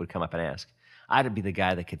guy that people would come up and ask. I'd be the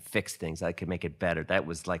guy that could fix things. I could make it better. That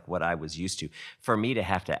was like what I was used to. For me to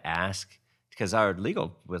have to ask, because our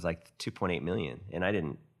legal was like 2.8 million, and I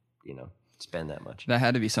didn't, spend that much. That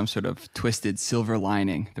had to be some sort of twisted silver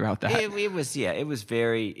lining throughout that. It was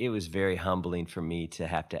very humbling for me to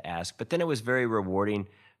have to ask, but then it was very rewarding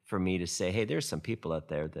for me to say, "Hey, there's some people out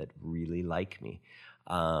there that really like me."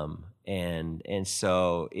 And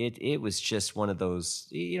so it was just one of those,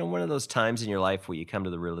 one of those times in your life where you come to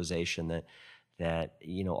the realization that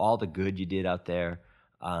all the good you did out there,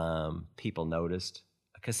 people noticed,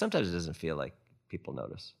 because sometimes it doesn't feel like people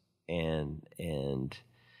notice, and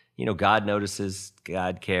God notices,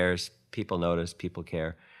 God cares, people notice, people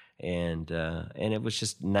care, and it was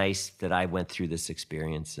just nice that I went through this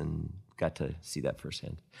experience and got to see that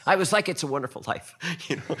firsthand. I was like, "It's a Wonderful Life,"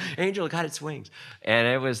 Angel got its wings, and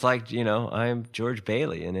it was like, I'm George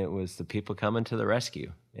Bailey, and it was the people coming to the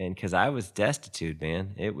rescue, and because I was destitute,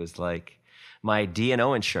 man, it was like my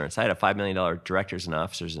D&O insurance. I had a $5 million directors and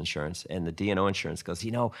officers insurance, and the D&O insurance goes,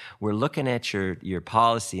 "We're looking at your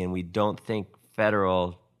policy, and we don't think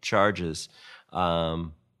federal charges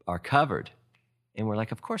are covered." And we're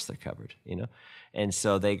like, "Of course they're covered, And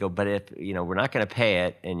so they go, "But if, we're not going to pay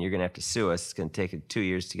it and you're going to have to sue us, it's going to take 2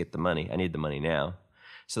 years to get the money. I need the money now."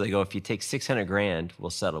 So they go, "If you take $600,000, we'll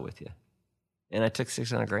settle with you." And I took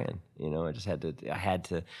 $600,000. I just had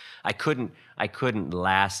to. I couldn't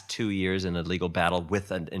last 2 years in a legal battle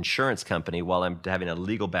with an insurance company while I'm having a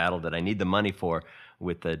legal battle that I need the money for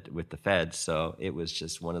with the feds. So it was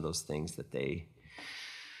just one of those things that they.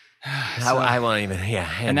 I won't even. Yeah.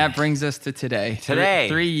 And that brings us to today. Today,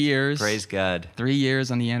 3 years. Praise God. 3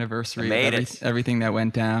 years on the anniversary of everything that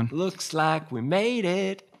went down. Looks like we made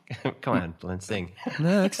it. Come on, Glenn, sing.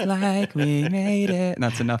 Looks like we made it.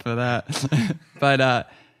 That's enough of that.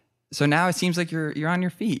 But so now it seems like you're on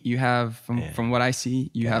your feet. You have, from what I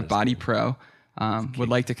see, you have Body Pro. Would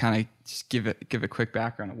like to kind of just give a quick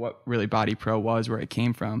background of what really Body Pro was, where it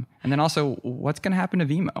came from, and then also what's going to happen to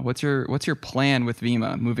VEMMA. What's your plan with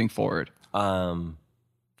VEMMA moving forward? The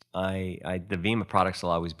VEMMA products will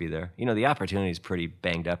always be there. The opportunity is pretty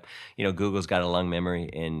banged up. Google's got a long memory,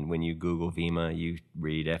 and when you Google VEMMA, you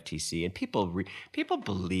read FTC, and people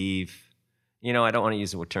believe. I don't want to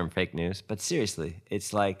use the term fake news, but seriously,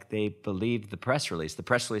 it's like they believe the press release. The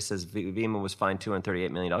press release says VEMMA was fined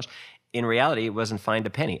 $238 million. In reality, it wasn't fined a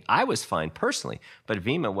penny. I was fined personally, but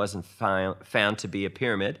VEMMA wasn't found to be a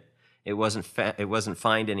pyramid. It wasn't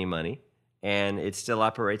fined any money, and it still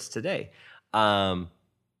operates today.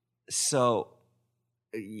 So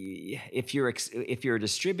if you're a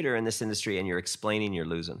distributor in this industry and you're explaining, you're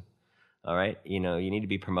losing. All right, you need to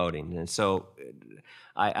be promoting. And so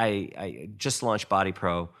I just launched Body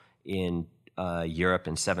Pro in Europe,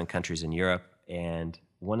 in 7 countries in Europe, and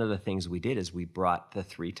one of the things we did is we brought the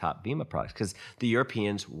 3 top VEMMA products because the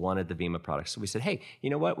Europeans wanted the VEMMA products. So we said, "Hey,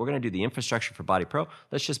 you know what? We're going to do the infrastructure for Body Pro.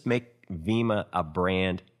 Let's just make VEMMA a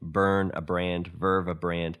brand, Burn a brand, Verve a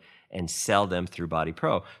brand, and sell them through Body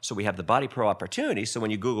Pro." So we have the Body Pro opportunity. So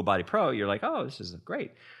when you Google Body Pro, you're like, "Oh, this is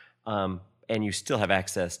great." And you still have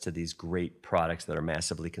access to these great products that are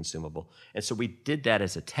massively consumable. And so we did that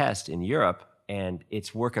as a test in Europe, and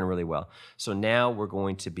it's working really well. So now we're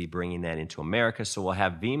going to be bringing that into America. So we'll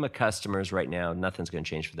have VEMMA customers right now. Nothing's going to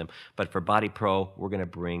change for them. But for Body Pro, we're going to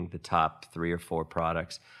bring the top 3 or 4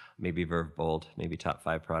 products, maybe Verve Bold, maybe top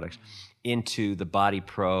 5 products, into the Body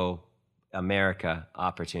Pro America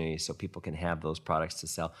opportunities so people can have those products to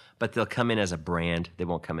sell. But they'll come in as a brand. They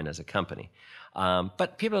won't come in as a company.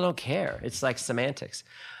 But people don't care. It's like semantics.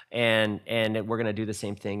 And we're going to do the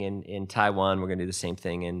same thing in Taiwan. We're going to do the same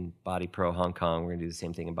thing in Body Pro Hong Kong. We're going to do the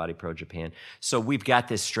same thing in Body Pro Japan. So we've got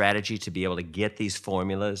this strategy to be able to get these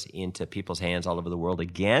formulas into people's hands all over the world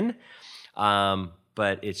again.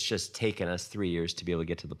 But it's just taken us 3 years to be able to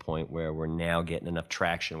get to the point where we're now getting enough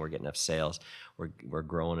traction. We're getting enough sales. We're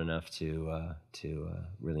growing enough to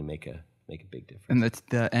really make a big difference. And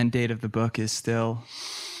the end date of the book is still...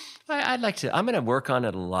 I'd like to. I'm going to work on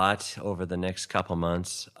it a lot over the next couple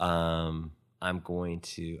months. I'm going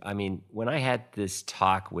to. I mean, when I had this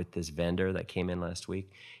talk with this vendor that came in last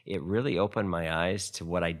week, it really opened my eyes to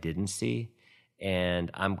what I didn't see.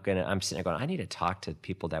 And I'm sitting there going, I need to talk to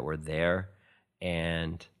people that were there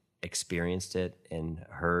and experienced it and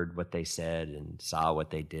heard what they said and saw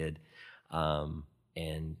what they did,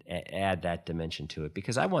 and add that dimension to it,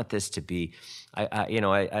 because I want this to be. I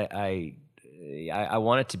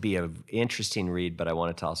want it to be an interesting read, but I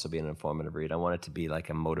want it to also be an informative read. I want it to be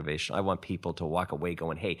like a motivation. I want people to walk away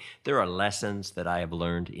going, hey, there are lessons that I have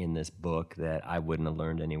learned in this book that I wouldn't have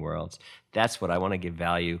learned anywhere else. That's what I want to give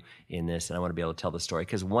value in this, and I want to be able to tell the story,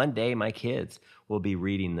 because one day my kids will be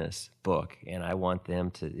reading this book, and I want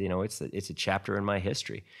them to, it's a chapter in my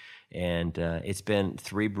history. And it's been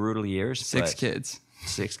 3 brutal years. 6 kids.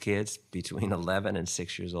 6 kids between 11 and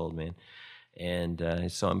 6 years old, man.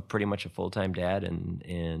 And so I'm pretty much a full-time dad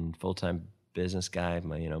and full-time business guy.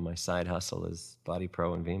 My side hustle is Body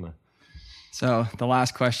Pro and VEMMA. So the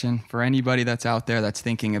last question for anybody that's out there that's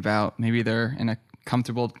thinking about, maybe they're in a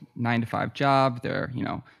comfortable 9-to-5 job, they're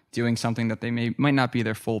doing something that they might not be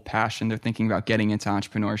their full passion. They're thinking about getting into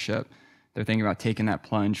entrepreneurship. They're thinking about taking that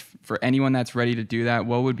plunge. For anyone that's ready to do that,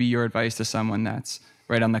 what would be your advice to someone that's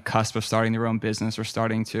right on the cusp of starting their own business or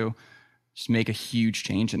starting to just make a huge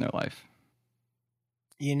change in their life?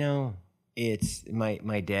 It's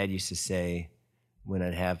my dad used to say when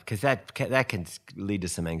I'd have, because that can lead to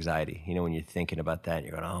some anxiety. When you're thinking about that,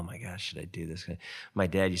 you're going, oh my gosh, should I do this? My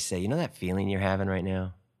dad used to say, that feeling you're having right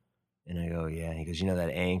now? And I go, yeah. He goes,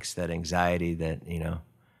 that angst, that anxiety, that,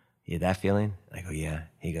 yeah, that feeling? I go, yeah.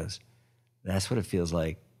 He goes, that's what it feels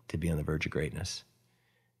like to be on the verge of greatness.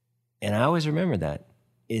 And I always remember that,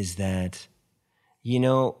 is that,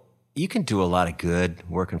 you can do a lot of good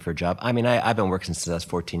working for a job. I mean, I've been working since I was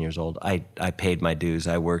 14 years old. I paid my dues.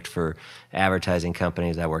 I worked for advertising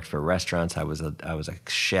companies. I worked for restaurants. I was a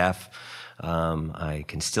chef. I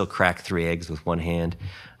can still crack 3 eggs with one hand.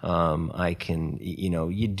 I can,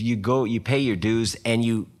 you pay your dues and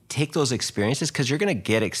you take those experiences, because you're going to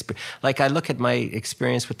get like I look at my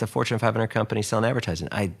experience with the Fortune 500 company selling advertising.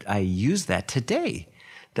 I use that today.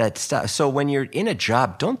 That stuff. So when you're in a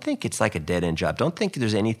job, don't think it's like a dead end job. Don't think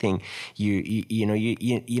there's anything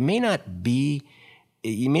you may not be.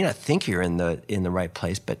 You may not think you're in the right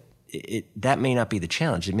place, but that may not be the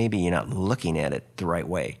challenge. It may be you're not looking at it the right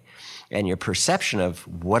way, and your perception of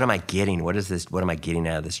what am I getting? What is this? What am I getting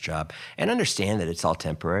out of this job? And understand that it's all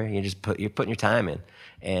temporary. You're putting your time in,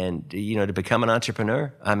 and to become an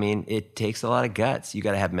entrepreneur, I mean, it takes a lot of guts. You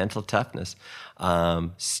got to have mental toughness.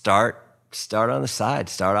 Start on the side.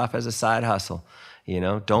 Start off as a side hustle.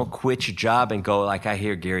 Don't quit your job and go like I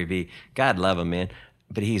hear Gary Vee. God love him, man.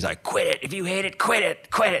 But he's like, quit it. If you hate it, quit it.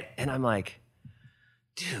 Quit it. And I'm like,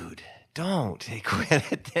 dude, don't quit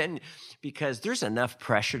it then, because there's enough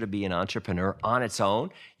pressure to be an entrepreneur on its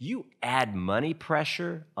own. You add money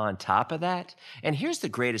pressure on top of that. And here's the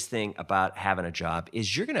greatest thing about having a job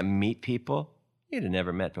is you're going to meet people you'd have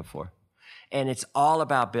never met before. And it's all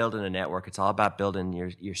about building a network. It's all about building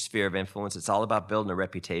your sphere of influence. It's all about building a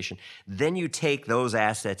reputation. Then you take those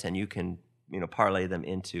assets and you can, parlay them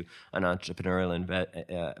into an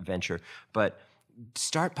entrepreneurial venture. But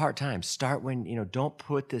start part-time. Start when, don't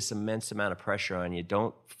put this immense amount of pressure on you.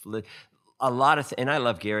 Don't and I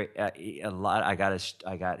love Gary a lot. I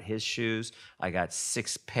got his shoes. I got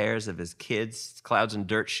 6 pairs of his kids' clouds and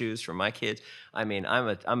dirt shoes for my kids. I mean,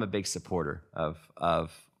 I'm a big supporter of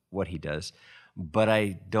what he does, but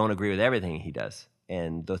I don't agree with everything he does.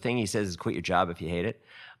 And the thing he says is quit your job if you hate it.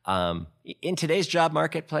 In today's job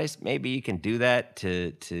marketplace, maybe you can do that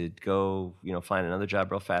to go, find another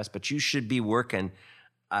job real fast, but you should be working.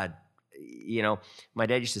 My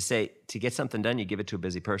dad used to say, to get something done, you give it to a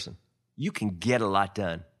busy person. You can get a lot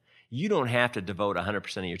done. You don't have to devote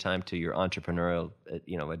 100% of your time to your entrepreneurial,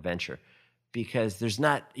 adventure, because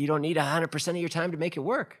you don't need 100% of your time to make it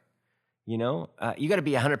work. You got to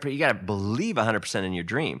be 100%. You got to believe 100% in your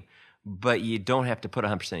dream, but you don't have to put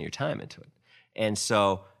 100% of your time into it. And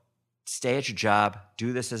so, stay at your job,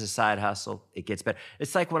 do this as a side hustle. It gets better.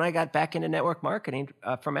 It's like when I got back into network marketing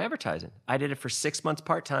from advertising. I did it for 6 months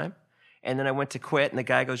part-time, and then I went to quit, and the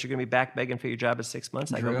guy goes, you're going to be back begging for your job in 6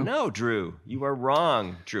 months? I go, no, Drew, you are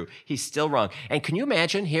wrong, Drew. He's still wrong. And can you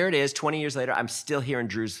imagine, here it is, 20 years later, I'm still hearing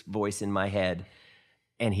Drew's voice in my head,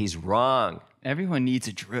 and he's wrong. Everyone needs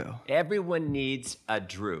a Drew. Everyone needs a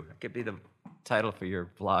Drew. That could be the title for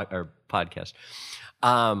your vlog or podcast.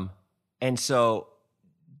 And so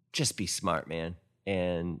just be smart, man.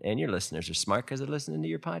 And your listeners are smart because they're listening to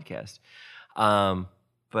your podcast.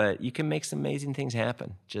 But you can make some amazing things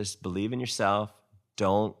happen. Just believe in yourself.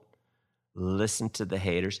 Don't listen to the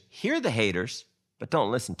haters. Hear the haters, but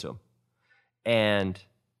don't listen to them. And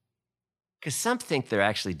because some think they're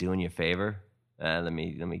actually doing you a favor. Let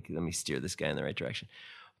me steer this guy in the right direction.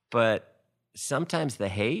 But sometimes the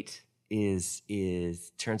hate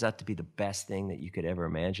turns out to be the best thing that you could ever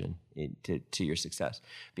imagine to your success,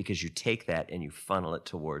 because you take that and you funnel it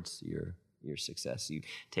towards your success. You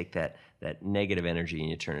take that negative energy and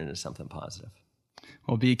you turn it into something positive.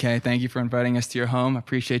 Well, BK, thank you for inviting us to your home. I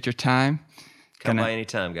appreciate your time. Come by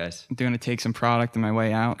anytime, guys. I'm going to take some product on my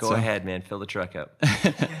way out. Go ahead, man. Fill the truck up.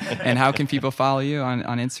 And how can people follow you on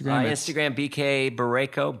Instagram? Instagram, BK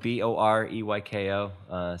Boreyko,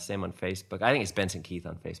 Boreyko. Same on Facebook. I think it's Benson Keith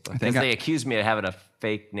on Facebook. They accuse me of having a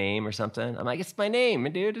fake name or something. I'm like, it's my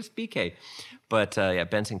name, dude. It's BK. But yeah,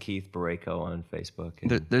 Benson Keith Boreyko on Facebook.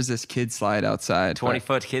 There's this kid slide outside.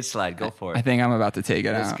 20-foot kid slide. Go for it. I think I'm about to take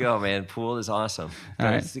it out. Let's go, man. Pool is awesome. All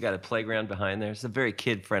right. You got a playground behind there. It's a very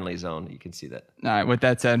kid-friendly zone. You can see that. All right. With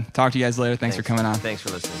that said, talk to you guys later. Thanks for coming on. Thanks for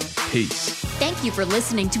listening. Peace. Thank you for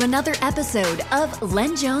listening to another episode of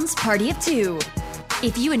Len Jones Party of Two.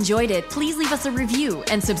 If you enjoyed it, please leave us a review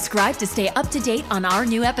and subscribe to stay up to date on our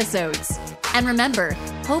new episodes. And remember,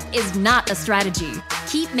 hope is not a strategy.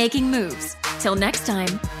 Keep making moves. Till next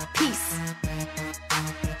time.